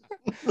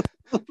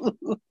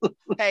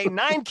 Hey,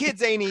 9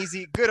 kids ain't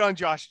easy. Good on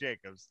Josh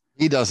Jacobs.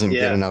 He doesn't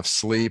get enough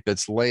sleep.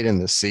 It's late in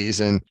the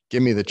season.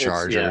 Give me the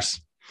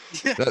Chargers.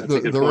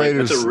 The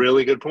Raiders. That's a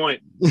really good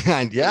point.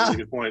 Yeah. Really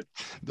good point.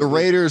 The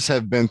Raiders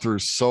have been through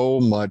so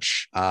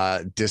much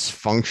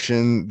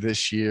dysfunction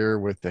this year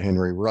with the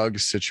Henry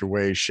Ruggs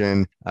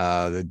situation,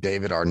 the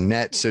David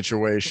Arnett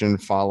situation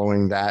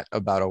following that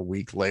about a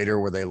week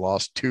later, where they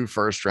lost 2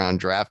 first-round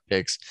draft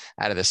picks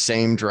out of the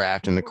same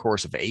draft in the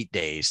course of 8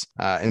 days.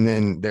 And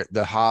then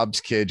the Hobbs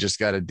kid just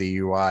got a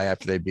DUI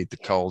after they beat the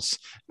Colts.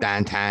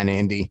 Downtown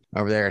Indy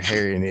over there at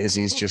Harry and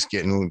Izzy's just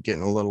getting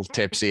a little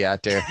tipsy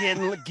out there.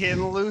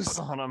 Getting loose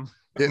on them.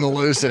 Getting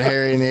loose at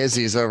Harry and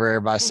Izzy's over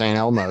there by St.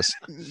 Elmo's.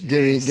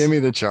 Give me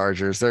the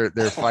Chargers. They're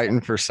fighting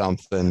for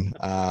something.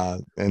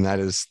 And that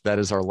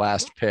is our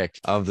last pick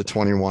of the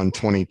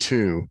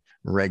 21-22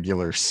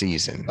 regular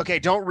season. Okay,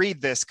 don't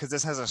read this because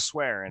this has a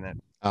swear in it.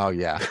 Oh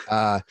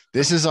yeah.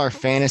 This is our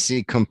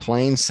fantasy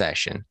complain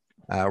session.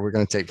 We're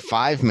going to take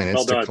 5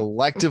 minutes to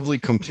collectively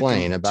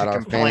complain about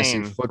our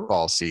fantasy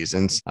football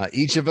seasons.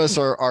 Each of us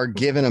are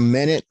given a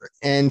minute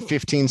and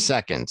 15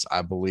 seconds,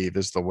 I believe,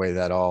 is the way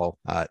that all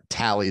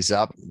tallies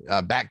up.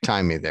 Back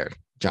time me there,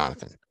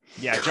 Jonathan.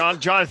 Yeah,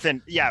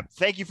 Jonathan. Yeah,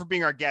 thank you for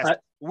being our guest.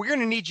 We're going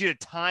to need you to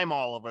time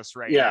all of us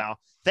now.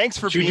 Thanks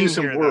for being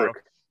here, work.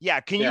 Though. Yeah,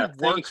 can you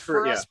work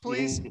for us,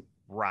 please?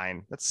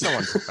 Ryan, that's so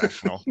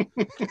unprofessional.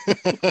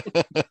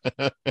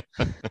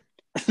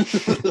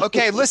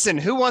 Okay, listen,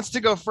 who wants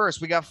to go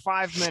first? We got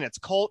 5 minutes.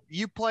 Colt,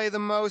 you play the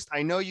most.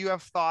 I know you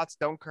have thoughts.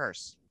 Don't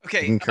curse.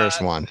 Okay. You can curse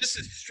one. This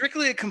is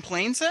strictly a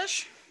complaint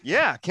sesh?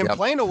 Yeah,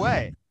 complain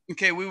away.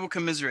 Okay, we will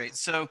commiserate.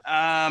 So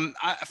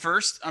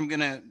first, I'm going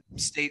to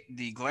state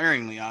the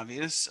glaringly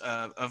obvious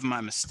of my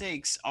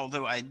mistakes.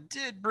 Although I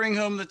did bring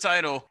home the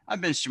title, I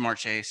benched Jamar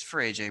Chase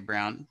for A.J.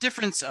 Brown.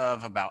 Difference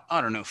of about,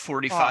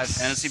 45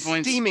 fantasy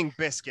points. Steaming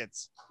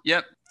biscuits.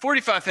 Yep,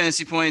 45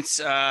 fantasy points.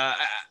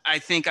 I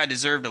think I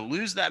deserve to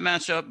lose that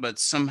matchup, but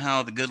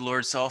somehow the good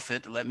Lord saw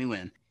fit to let me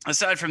win.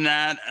 Aside from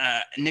that,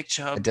 Nick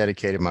Chubb. I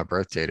dedicated my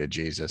birthday to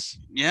Jesus.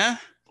 Yeah,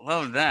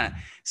 love that.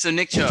 So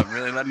Nick Chubb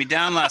really let me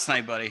down last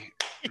night, buddy.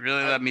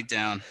 Really let me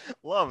down.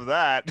 Love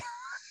that.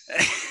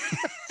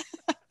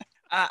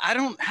 I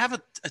don't have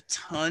a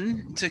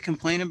ton to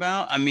complain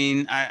about. I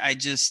mean, I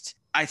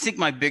think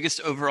my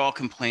biggest overall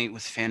complaint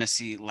with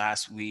fantasy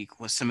last week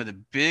was some of the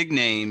big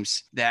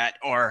names that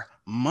are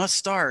must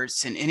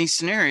starts in any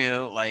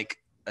scenario, like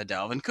a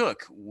Dalvin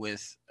Cook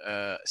with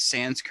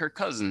sans Kirk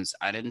Cousins.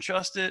 I didn't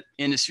trust it.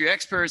 Industry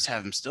experts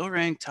have him still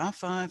ranked top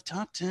 5,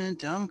 top 10,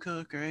 Dalvin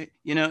Cook, right?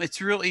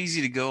 It's real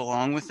easy to go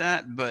along with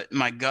that, but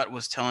my gut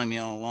was telling me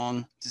all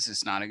along, this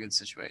is not a good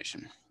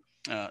situation.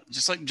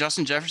 Just like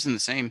Justin Jefferson, the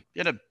same. He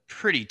had a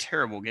pretty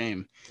terrible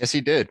game. Yes,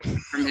 he did.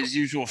 From his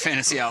usual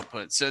fantasy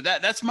output. So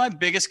that's my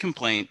biggest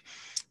complaint,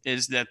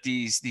 is that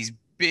these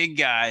big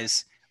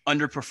guys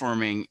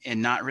underperforming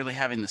and not really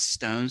having the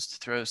stones to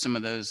throw some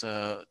of those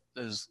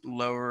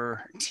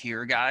lower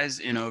tier guys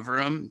in over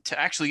them to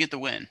actually get the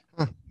win.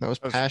 That was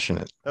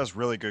passionate. That was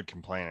really good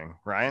complaining,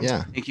 Ryan.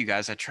 Yeah. Thank you,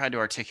 guys. I tried to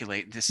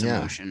articulate this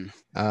emotion.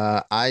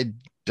 I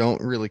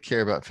don't really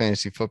care about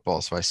fantasy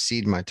football, so I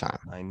cede my time.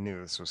 I knew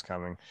this was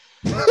coming.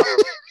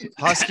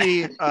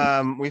 Husky,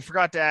 we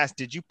forgot to ask,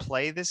 did you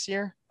play this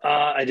year?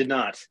 I did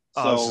not.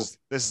 So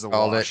this is a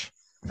wash.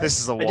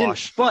 This is a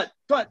wash. But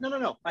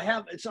no. I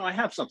have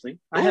something.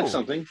 I have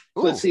something.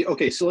 Let's see.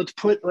 Okay, so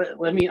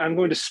I'm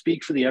going to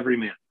speak for the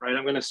everyman, right?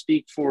 I'm going to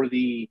speak for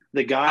the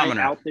guy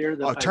out there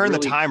that turn the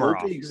timer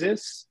off.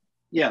 Exists.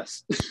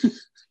 Yes.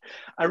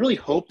 I really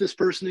hope this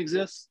person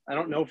exists. I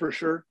don't know for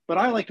sure, but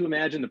I like to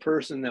imagine the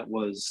person that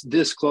was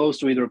this close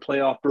to either a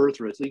playoff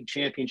berth or a league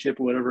championship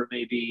or whatever it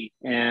may be,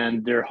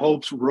 and their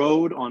hopes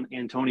rode on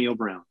Antonio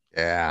Brown.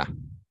 Yeah.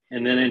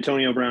 And then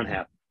Antonio Brown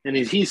happened. And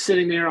he's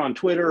sitting there on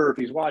Twitter, or if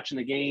he's watching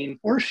the game,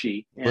 or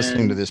she.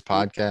 Listening to this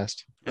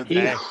podcast.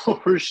 He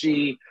or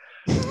she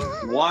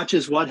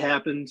watches what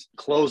happens.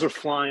 Clothes are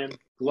flying.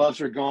 Gloves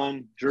are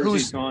gone.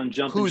 Jersey's gone.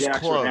 Jumping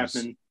jacks are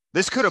happening.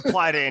 This could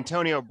apply to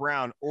Antonio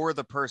Brown or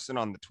the person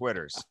on the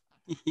Twitters.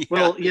 Yeah.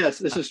 Well, yes,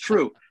 this is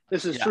true.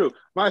 This is true.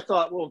 My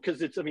thought,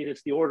 because it's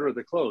the order of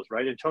the clothes,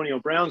 right? Antonio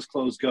Brown's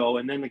clothes go,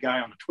 and then the guy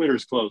on the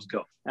Twitter's clothes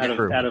go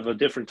out of a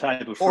different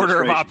type of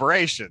order of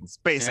operations,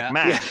 basic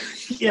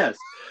math. Yeah. Yes.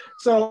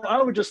 So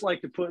I would just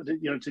like to put,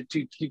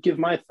 to give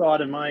my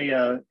thought and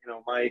my,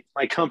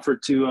 my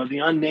comfort to the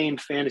unnamed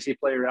fantasy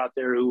player out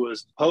there who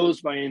was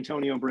posed by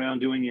Antonio Brown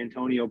doing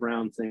Antonio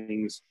Brown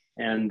things.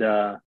 And,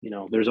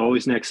 there's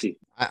always next season.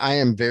 I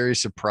am very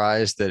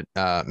surprised that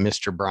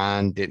Mr.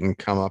 Brian didn't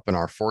come up in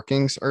our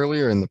forkings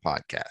earlier in the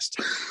podcast.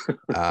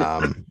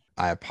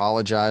 I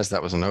apologize.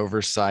 That was an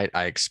oversight.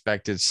 I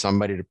expected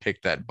somebody to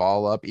pick that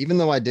ball up, even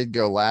though I did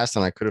go last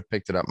and I could have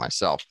picked it up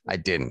myself. I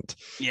didn't.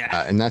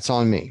 Yeah. And that's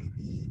on me.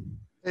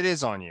 It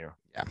is on you.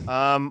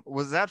 Yeah.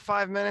 Was that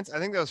 5 minutes? I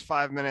think that was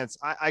 5 minutes.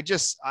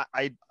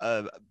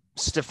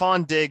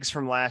 Stephon Diggs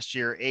from last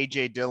year,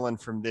 AJ Dillon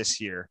from this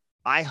year.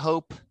 I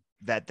hope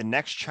that the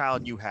next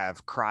child you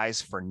have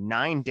cries for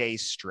 9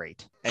 days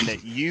straight and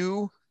that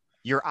you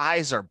your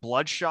eyes are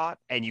bloodshot,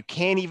 and you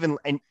can't even,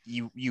 and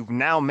you've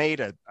now made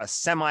a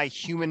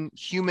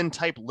semi-human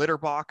type litter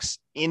box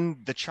in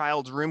the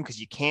child's room because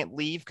you can't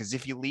leave, because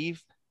if you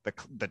leave,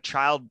 the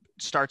child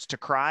starts to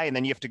cry, and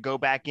then you have to go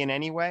back in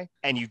anyway,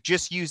 and you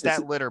just use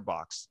that litter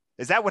box.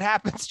 Is that what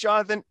happens,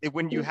 Jonathan,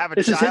 when you have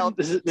a child?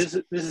 This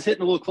is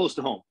hitting a little close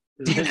to home.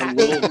 This is hitting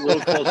a little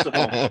close to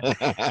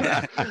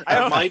home.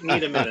 I might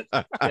need a minute.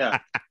 Yeah,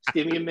 just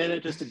give me a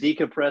minute just to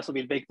decompress.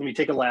 Let me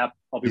take a lap.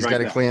 I'll be right back. He's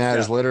got to clean out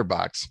his litter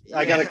box.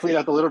 I got to clean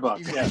out the litter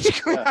box. Yeah,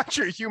 clean out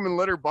your human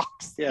litter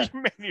box. Yeah,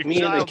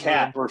 me and the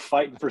cat were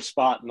fighting for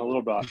spot in the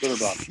litter box.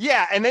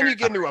 Yeah, and then you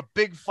get into a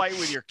big fight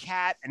with your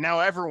cat, and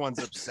now everyone's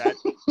upset.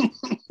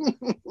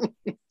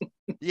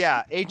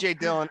 Yeah, AJ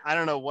Dillon, I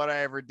don't know what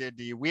I ever did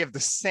to you. We have the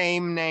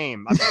same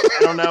name. I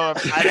don't know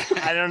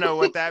I don't know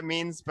what that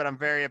means, but I'm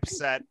very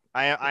upset.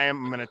 I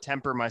am going to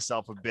temper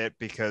myself a bit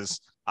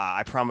because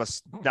I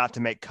promise not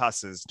to make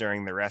cusses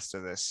during the rest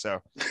of this. So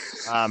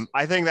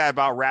I think that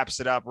about wraps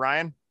it up.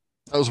 Ryan?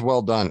 That was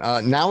well done.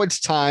 Now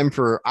it's time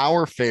for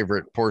our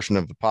favorite portion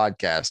of the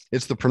podcast.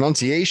 It's the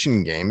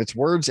pronunciation game. It's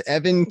words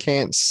Evan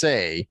can't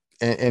say.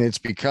 And it's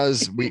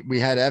because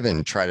we had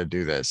Evan try to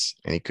do this,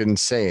 and he couldn't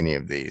say any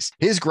of these.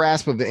 His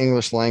grasp of the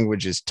English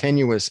language is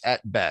tenuous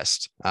at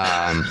best.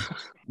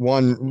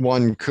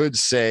 One could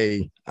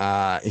say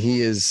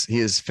he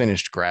is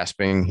finished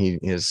grasping. He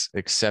is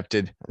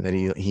accepted that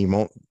he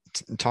won't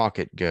talk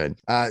it good.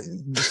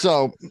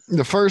 So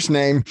the first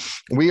name,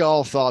 we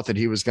all thought that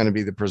he was going to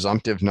be the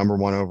presumptive number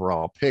 1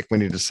 overall pick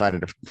when he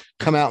decided to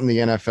come out in the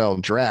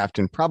NFL draft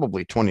in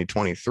probably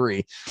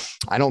 2023.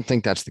 I don't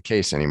think that's the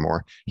case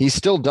anymore. He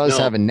still does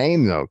have a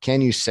name though.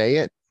 Can you say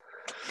it?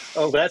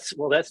 Oh, that's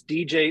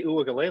DJ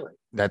Uiagalelei.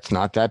 That's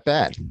not that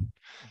bad.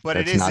 But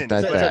that's it isn't.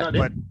 Not that bad.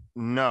 But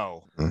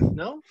no.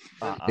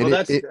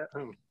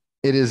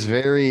 It is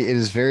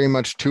very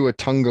much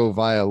Tuatungo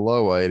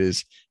Vailoa. It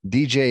is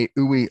DJ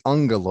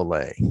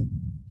Uiagalelei.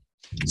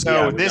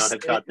 So this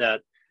got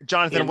that.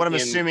 Jonathan, what I'm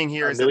assuming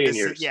here is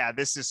that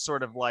this is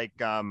sort of like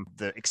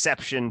the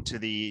exception to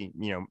the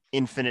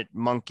infinite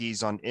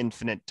monkeys on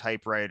infinite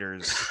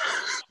typewriters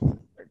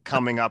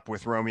coming up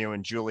with Romeo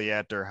and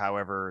Juliet, or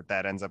however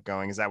that ends up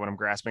going. Is that what I'm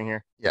grasping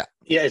here? Yeah.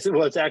 Yeah.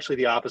 It's actually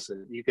the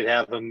opposite. You could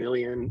have a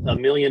million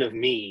of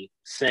me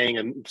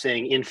saying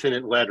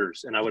infinite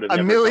letters, and I would have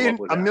a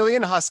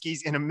million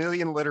Huskies in a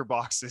million litter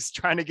boxes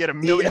trying to get a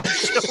million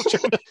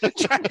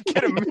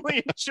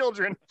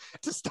children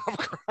to stop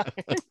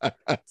crying.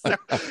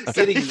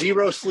 Getting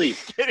zero sleep.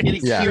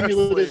 Getting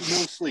cumulative no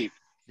sleep.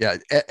 Yeah,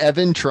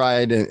 Evan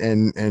tried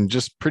and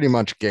just pretty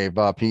much gave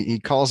up. He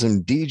calls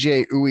him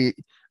DJ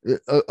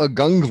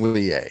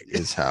Uiagalelei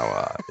is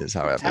how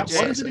Evan says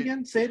it. What is it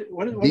again? Say it.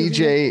 What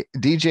DJ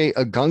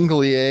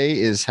Uiagalelei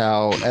is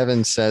how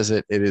Evan says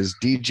it. It is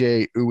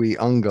DJ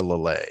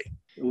Uiagalelei.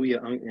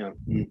 Would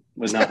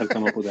not have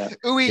come up with that.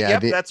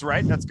 That's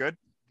right. That's good.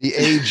 The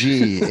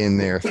AG in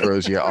there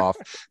throws you off.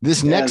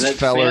 This next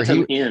feller,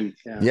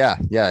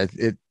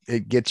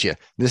 it gets you.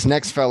 This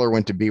next feller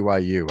went to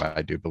BYU,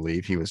 I do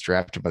believe. He was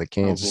drafted by the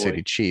Kansas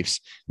City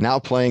Chiefs. Now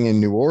playing in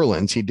New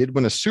Orleans, he did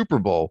win a Super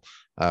Bowl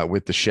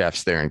with the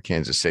Chefs there in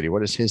Kansas City.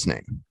 What is his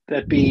name?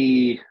 That'd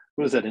be,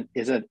 what is that?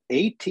 Is that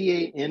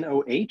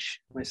Atanoh? Am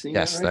I seeing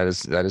that right?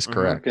 that is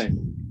correct. Okay.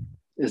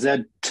 Is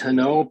that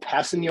Tano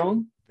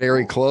Passignon?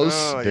 Very close.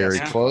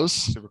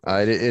 Close.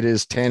 It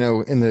is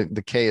Tano, and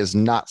the K is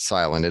not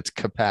silent. It's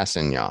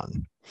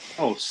Capassignon.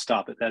 Oh,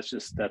 stop it.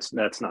 That's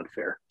not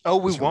fair. Oh,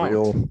 we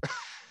won't.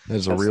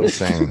 There's a real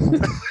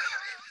thing.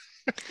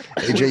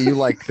 AJ, you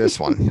like this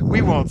one.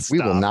 We won't stop. We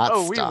will not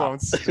stop. We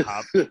won't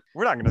stop.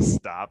 We're not going to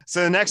stop.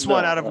 So the next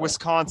one out of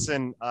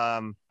Wisconsin,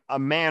 a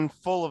man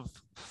full of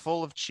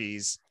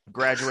cheese,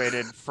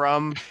 graduated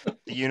from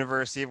the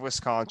University of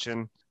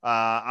Wisconsin.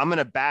 I'm going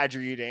to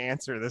badger you to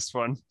answer this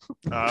one.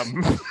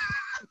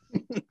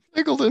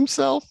 Tickled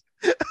himself.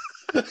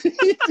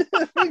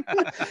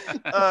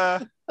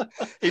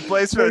 He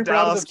plays for the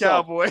Dallas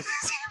Cowboys.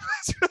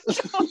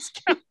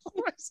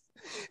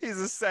 He's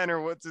a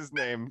center. What's his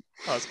name?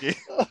 Husky.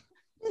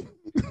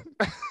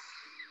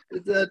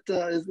 Is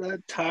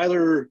that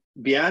Tyler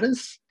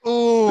Biadasz?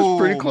 Oh,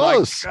 pretty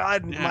close. My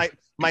God,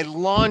 my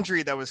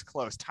laundry that was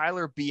close.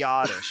 Tyler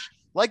Biadasz,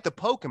 like the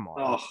Pokemon.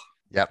 Oh,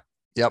 yep.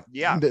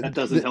 Yeah, that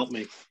doesn't help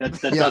me.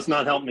 That does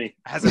not help me.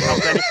 Hasn't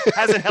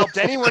helped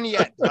anyone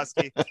yet,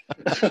 Husky.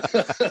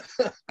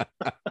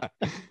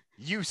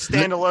 You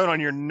stand alone on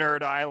your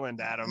nerd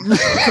island, Adam.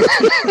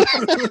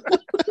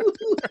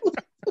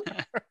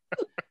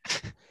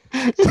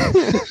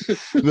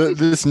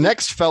 This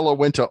next fellow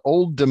went to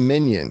Old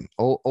Dominion.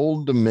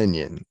 Old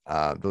Dominion.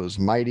 Those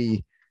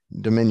mighty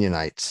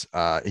Dominionites.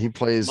 He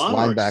plays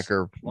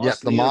linebacker.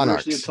 The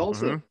Monarchs. University of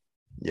Tulsa. Mm-hmm.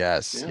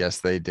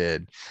 Yes, they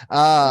did.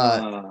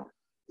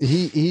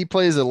 He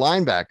plays a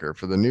linebacker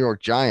for the New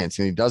York Giants,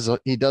 and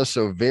he does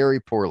so very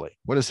poorly.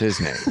 What is his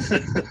name?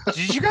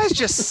 Did you guys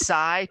just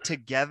sigh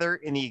together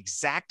in the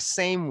exact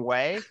same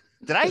way?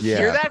 Did I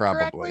hear that probably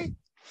correctly?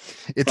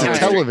 It's a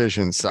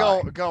television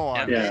sign. Go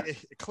on. Yeah.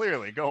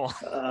 Clearly, go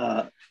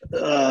on.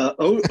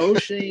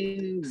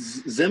 Ocean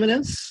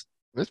Zimenez.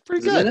 That's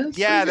pretty good. Zimenez?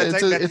 Yeah,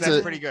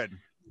 that's pretty good.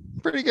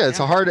 Pretty good. It's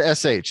a hard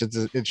SH.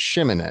 It's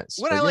Ximenez.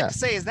 What I like to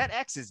say is that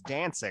X is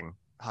dancing,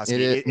 Husky.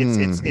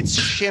 It's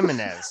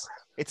Ximenez.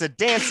 It's a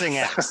dancing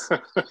X.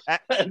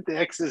 The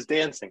X is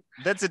dancing.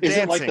 That's a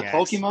dancing X. Is it like the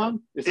Pokemon?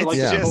 Is it like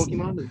the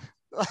Pokemon?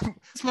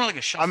 It's more like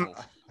a shuffle.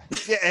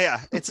 Yeah.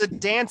 It's a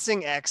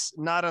dancing X,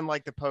 not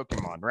unlike the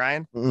Pokemon,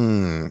 Ryan.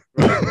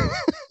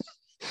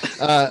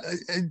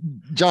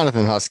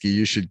 Jonathan Huskey,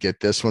 you should get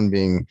this one,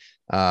 being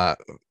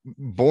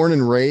born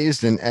and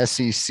raised in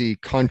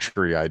SEC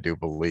country, I do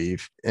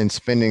believe, and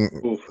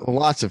spending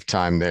lots of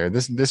time there.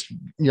 This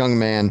young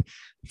man,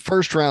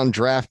 first round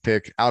draft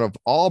pick out of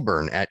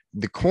Auburn at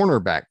the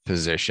cornerback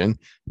position.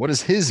 What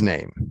is his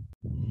name?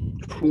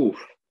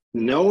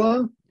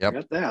 Noah. Yep.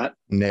 Got that.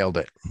 Nailed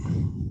it.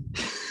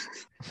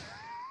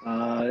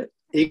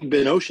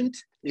 Igbenogent.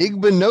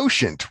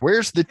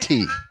 Where's the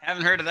T?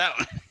 Haven't heard of that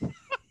one.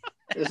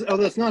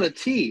 That's not a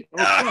T.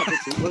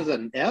 What is that,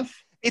 an F?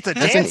 It's a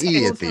That's dancing an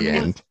E at the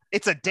end.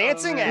 It's a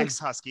dancing X,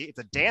 Husky. It's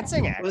a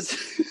dancing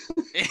X.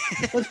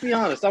 Let's be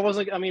honest.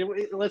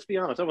 Let's be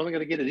honest. I wasn't going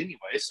to get it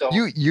anyway. So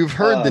you've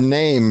heard the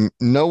name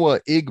Noah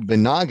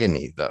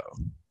Igbenogany, though.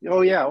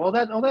 Oh yeah. Well,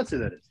 that's who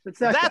that is.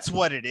 That's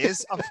what it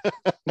is.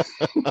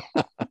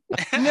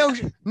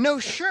 No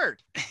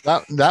shirt.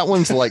 That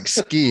one's like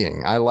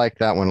skiing. I like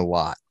that one a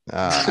lot.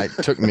 It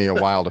took me a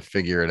while to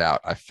figure it out.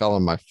 I fell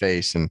on my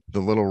face, and the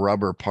little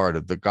rubber part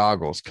of the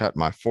goggles cut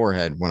my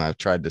forehead when I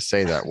tried to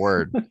say that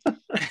word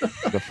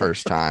the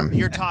first time.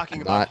 You're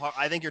talking about.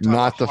 I think you're talking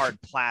about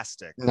hard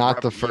plastic. Not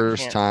rubber, the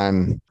first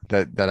time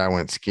that I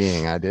went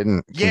skiing. I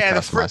didn't. Yeah,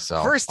 the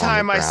first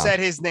time I said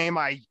his name,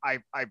 I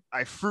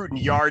fruit and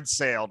yard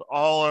sailed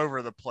all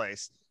over the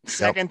place.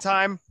 Second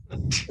time,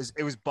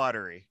 it was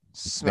buttery.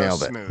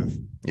 Nailed it.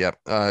 Smooth. Yep.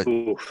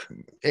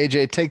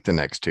 AJ, take the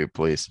next two,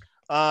 please.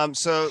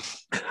 So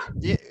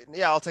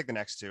I'll take the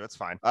next two. It's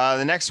fine.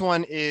 The next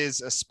one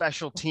is a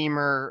special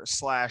teamer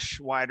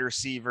 / wide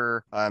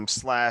receiver /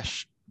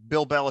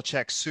 Bill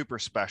Belichick super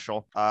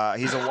special.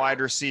 He's a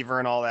wide receiver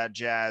and all that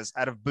jazz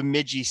out of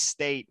Bemidji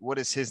State. What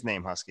is his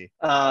name, Husky?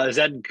 Is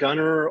that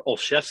Gunnar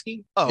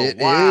Olszewski? Oh, it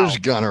is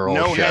Gunnar Olszewski.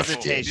 No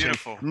hesitation.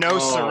 Beautiful. No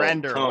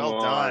surrender.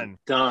 Well done.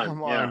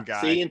 Come on,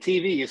 guy. See, in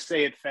TV, you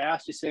say it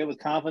fast, you say it with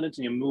confidence,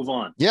 and you move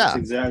on. Yeah.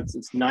 It's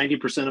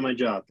 90% of my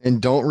job.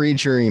 And don't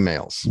read your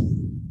emails.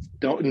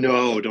 Don't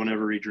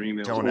ever read your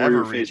emails. Don't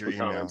ever read your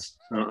emails.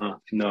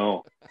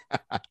 No.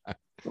 It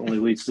only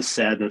leads to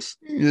sadness.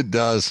 It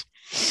does.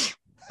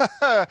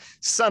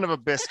 Son of a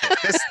biscuit.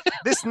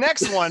 This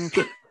next one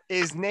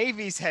is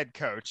Navy's head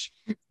coach.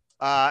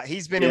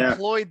 He's been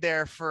employed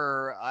there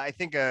for I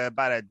think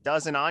about a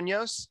dozen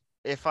años,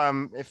 if I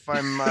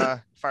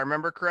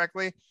remember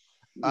correctly.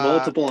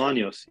 Multiple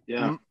años.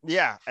 Yeah.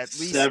 Yeah, at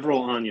least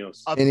several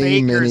años.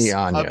 Many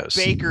años.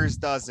 A baker's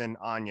dozen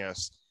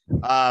años.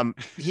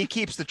 He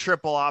keeps the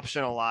triple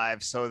option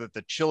alive so that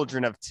the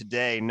children of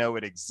today know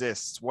it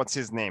exists. What's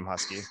his name,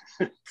 Husky?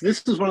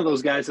 This is one of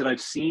those guys that I've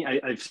seen.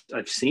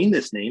 I've seen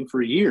this name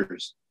for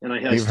years, and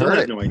I still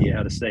have no idea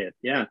how to say it.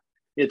 Yeah,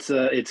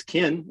 it's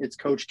Ken. It's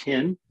Coach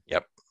Ken.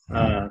 Yep.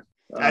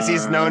 As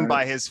he's known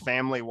by his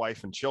family,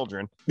 wife, and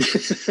children.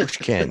 Coach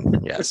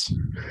Ken. Yes.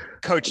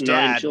 Coach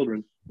Dad. 9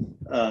 children.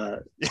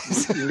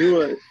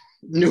 Nua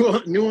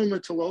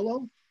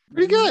Matololo.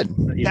 Pretty good.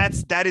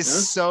 That is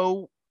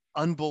so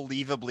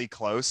unbelievably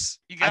close.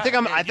 I think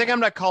I'm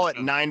gonna call it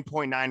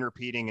 9.9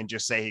 repeating and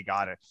just say he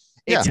got it.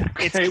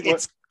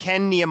 It's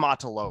Ken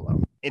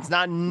Niumatalolo. It's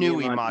not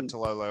Nui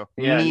Matololo.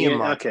 Yeah.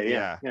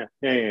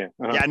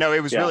 Yeah. No,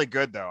 it was really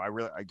good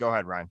though. Go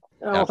ahead, Ryan.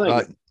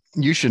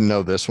 You should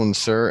know this one,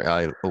 sir.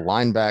 A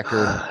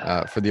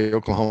linebacker for the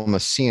Oklahoma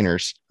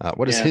Sooners.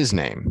 What is his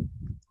name?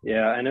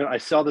 Yeah, I know. I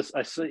saw this.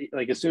 I saw,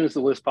 like, as soon as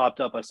the list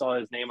popped up, I saw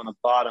his name on the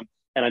bottom,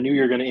 and I knew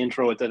you were going to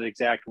intro it that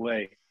exact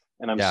way.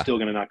 And I'm still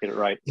going to not get it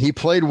right. He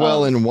played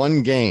well in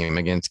one game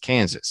against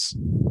Kansas.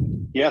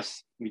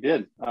 Yes, we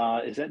did.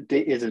 Is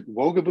it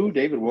Wogaboo?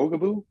 David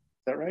Wogaboo? Is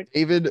that right?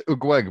 David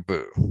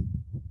Ugwegbu.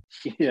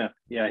 Yeah,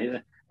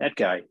 that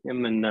guy.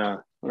 Him and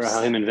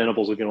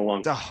Venables will get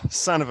along. Oh,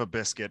 son of a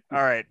biscuit.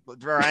 All right,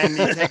 Ryan,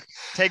 you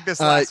take this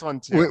last one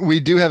too. We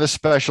do have a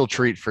special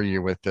treat for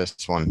you with this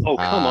one. Oh,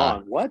 come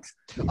on. What?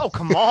 Oh,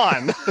 come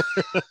on.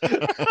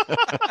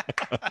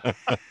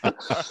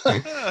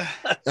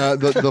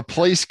 The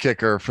place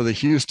kicker for the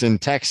Houston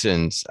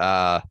Texans,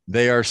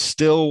 they are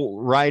still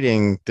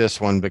writing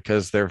this one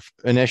because their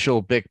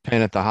initial big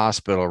pen at the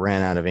hospital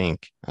ran out of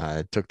ink.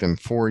 It took them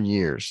 4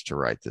 years to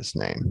write this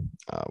name.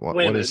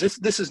 Wait a minute.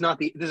 This is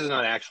not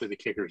actually the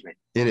kicker's name.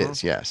 It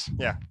is, yes.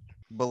 Yeah.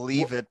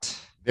 Believe it.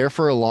 There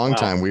for a long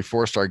time, we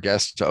forced our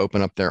guests to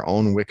open up their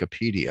own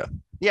Wikipedia.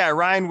 Yeah,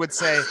 Ryan would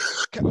say,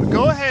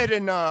 go ahead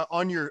and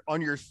on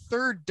your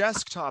third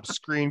desktop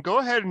screen, go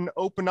ahead and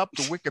open up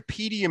the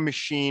Wikipedia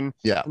machine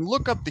and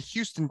look up the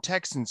Houston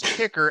Texans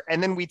kicker.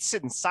 And then we'd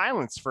sit in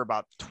silence for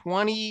about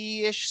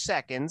 20-ish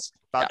seconds,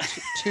 about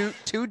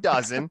two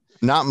dozen.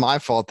 Not my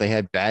fault they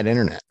had bad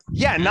internet.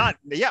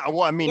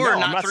 Well, I mean, or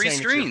I'm not three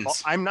saying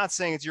screens. I'm not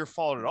saying it's your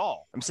fault at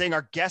all. I'm saying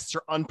our guests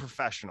are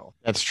unprofessional.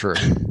 That's true.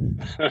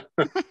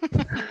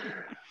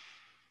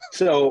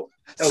 So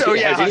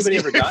yeah, has anybody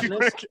ever gotten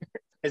this?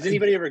 Has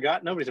anybody ever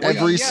gotten? Nobody's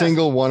every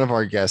single one of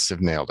our guests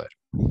have nailed it.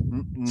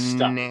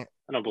 Stop. I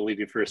don't believe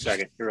you for a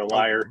second. You're a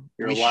liar.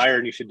 You're a liar,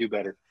 and you should do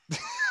better.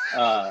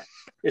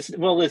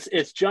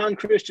 It's John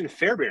Christian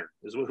Fairbairn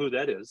is who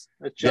that is.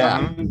 That's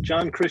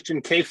John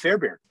Christian K.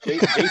 Fairbairn.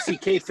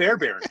 JCK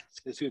Fairbairn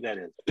is who that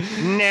is.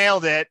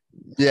 Nailed it.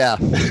 Yeah.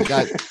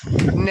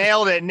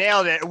 Nailed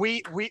it.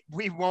 We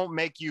won't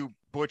make you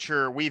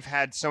butcher. We've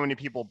had so many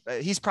people.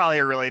 He's probably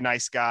a really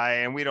nice guy,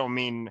 and we don't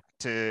mean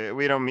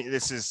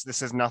this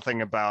is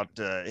nothing about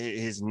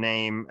his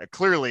name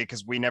clearly,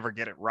 because we never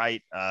get it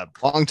right.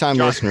 Long-time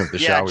listener of the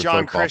Shall We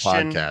John Football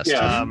Christian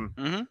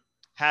podcast.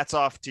 Hats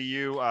off to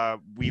you.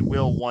 We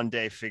will one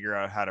day figure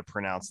out how to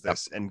pronounce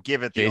this and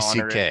give it the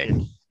honor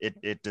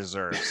it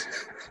deserves.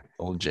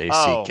 Old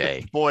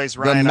JCK. Oh, boys,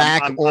 Ryan, the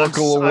Mac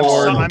Oracle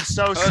Award. I'm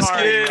so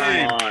sorry,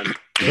 Ryan.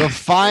 The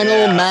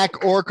final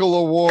Mac Oracle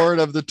Award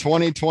of the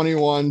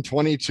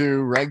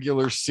 2021-22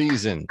 regular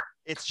season.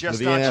 It's just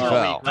the not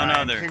NFL.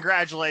 Ryan.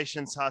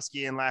 Congratulations,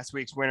 Husky, and last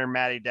week's winner,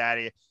 Matty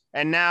Daddy.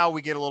 And now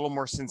we get a little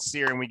more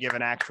sincere, and we give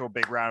an actual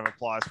big round of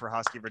applause for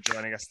Husky for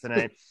joining us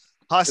tonight.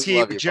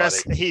 Husky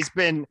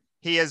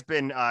he has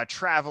been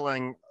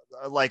traveling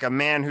like a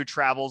man who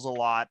travels a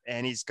lot,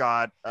 and he's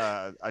got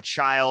a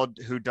child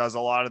who does a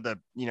lot of the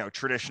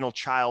traditional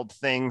child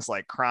things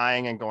like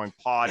crying and going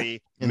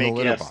potty in the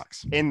litter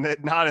box.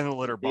 Not in the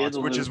litter box,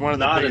 which is one of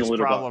the biggest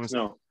problems.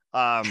 No.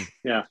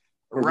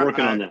 We're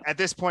working on that. At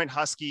this point,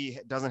 Husky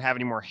doesn't have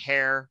any more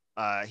hair.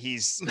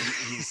 He's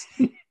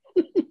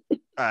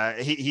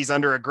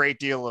under a great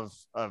deal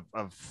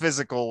of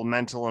physical,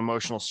 mental,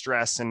 emotional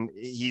stress, and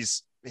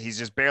he's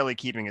just barely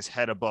keeping his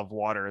head above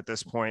water at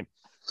this point.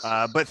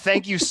 But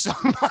thank you so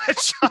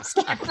much,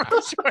 Husky, for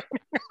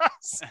joining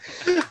us.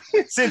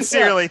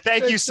 Sincerely,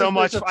 thank you so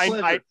much.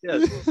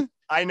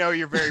 I know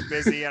you're very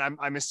busy, and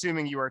I'm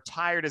assuming you are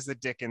tired as the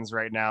dickens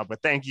right now,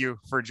 but thank you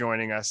for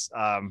joining us.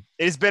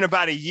 It has been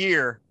about a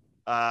year.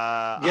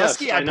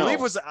 Husky, I believe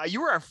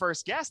you were our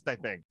first guest, I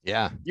think.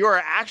 Yeah. You were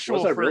our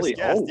actual first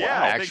guest. Oh, wow.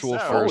 Yeah, actual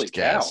first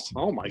guest.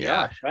 Oh my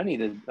gosh. I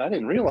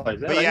didn't realize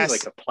that. But I need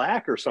like a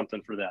plaque or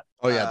something for that.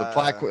 Oh yeah, the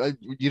plaque.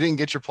 You didn't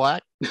get your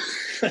plaque?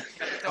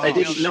 I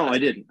didn't. No, I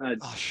didn't.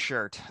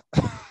 Shirt.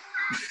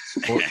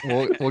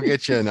 We'll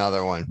get you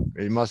another one.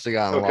 You must have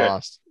gotten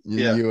lost.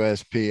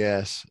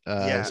 USPS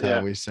is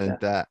how we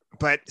sent that.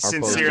 But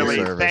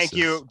sincerely, thank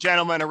you,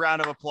 gentlemen. A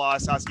round of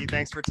applause. Husky,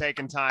 thanks for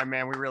taking time,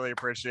 man. We really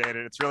appreciate it.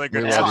 It's really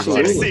good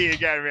to see you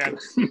again,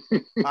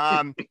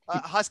 man.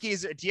 Husky,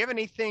 do you have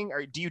anything,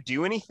 or do you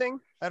do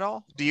anything at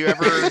all? Do you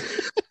ever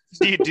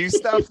do you do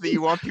stuff that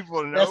you want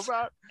people to know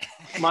about?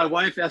 My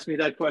wife asks me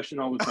that question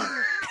all the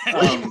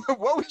time.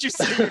 What would you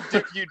say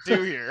you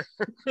do here?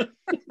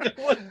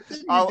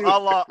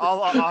 I'll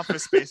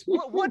Office Space.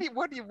 What would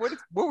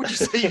you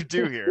say you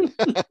do here?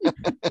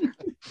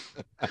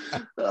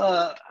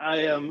 I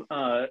am.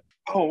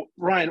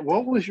 Ryan,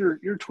 what was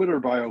your Twitter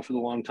bio for the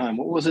long time?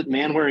 What was it?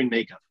 Man wearing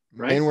makeup,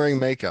 right? Man wearing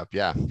makeup.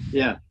 Yeah.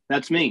 Yeah,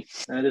 that's me.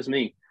 That is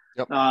me.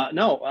 Yep.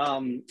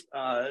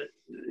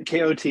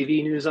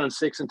 KOTV News on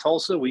 6 in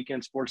Tulsa,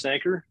 weekend sports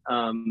anchor.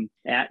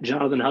 At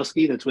Jonathan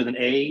Huskey, that's with an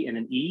A and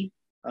an E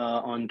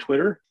on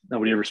Twitter.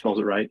 Nobody ever spells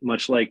it right.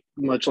 Much like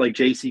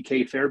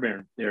JCK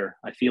Fairbairn there.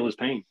 I feel his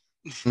pain.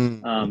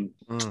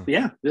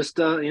 Yeah, just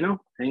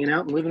hanging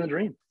out and living the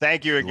dream.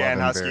 Thank you again,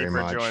 Husky,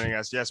 for joining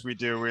us. Yes, we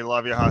do. We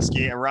love you,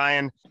 Husky. And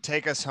Ryan,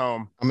 take us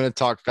home. I'm going to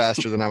talk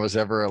faster than I was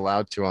ever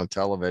allowed to on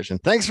television.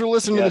 Thanks for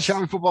listening to the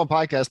Shall We Football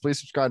Podcast. Please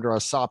subscribe to our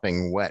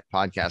sopping wet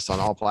podcast on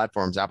all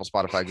platforms, Apple,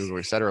 Spotify, Google,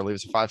 etc. Leave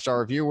us a 5-star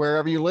review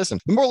wherever you listen.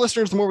 The more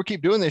listeners, the more we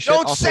keep doing this shit.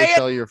 Also,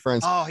 tell your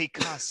friends. Oh, he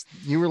cussed.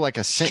 You were like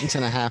a sentence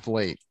and a half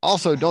late.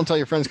 Also, don't tell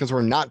your friends because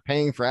we're not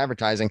paying for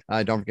advertising.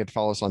 Don't forget to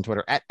follow us on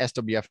Twitter at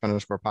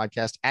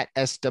SWF_podcast, at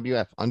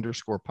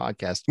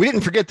SWF_podcast. We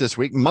didn't forget this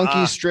week.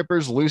 Monkey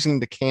strippers losing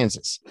to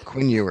Kansas.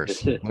 Quinn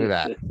Ewers. Look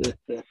at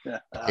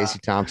that. Casey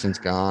Thompson's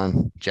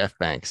gone. Jeff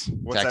Banks.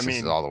 Texas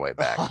is all the way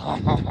back.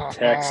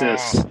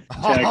 Texas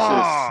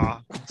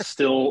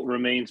still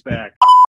remains back.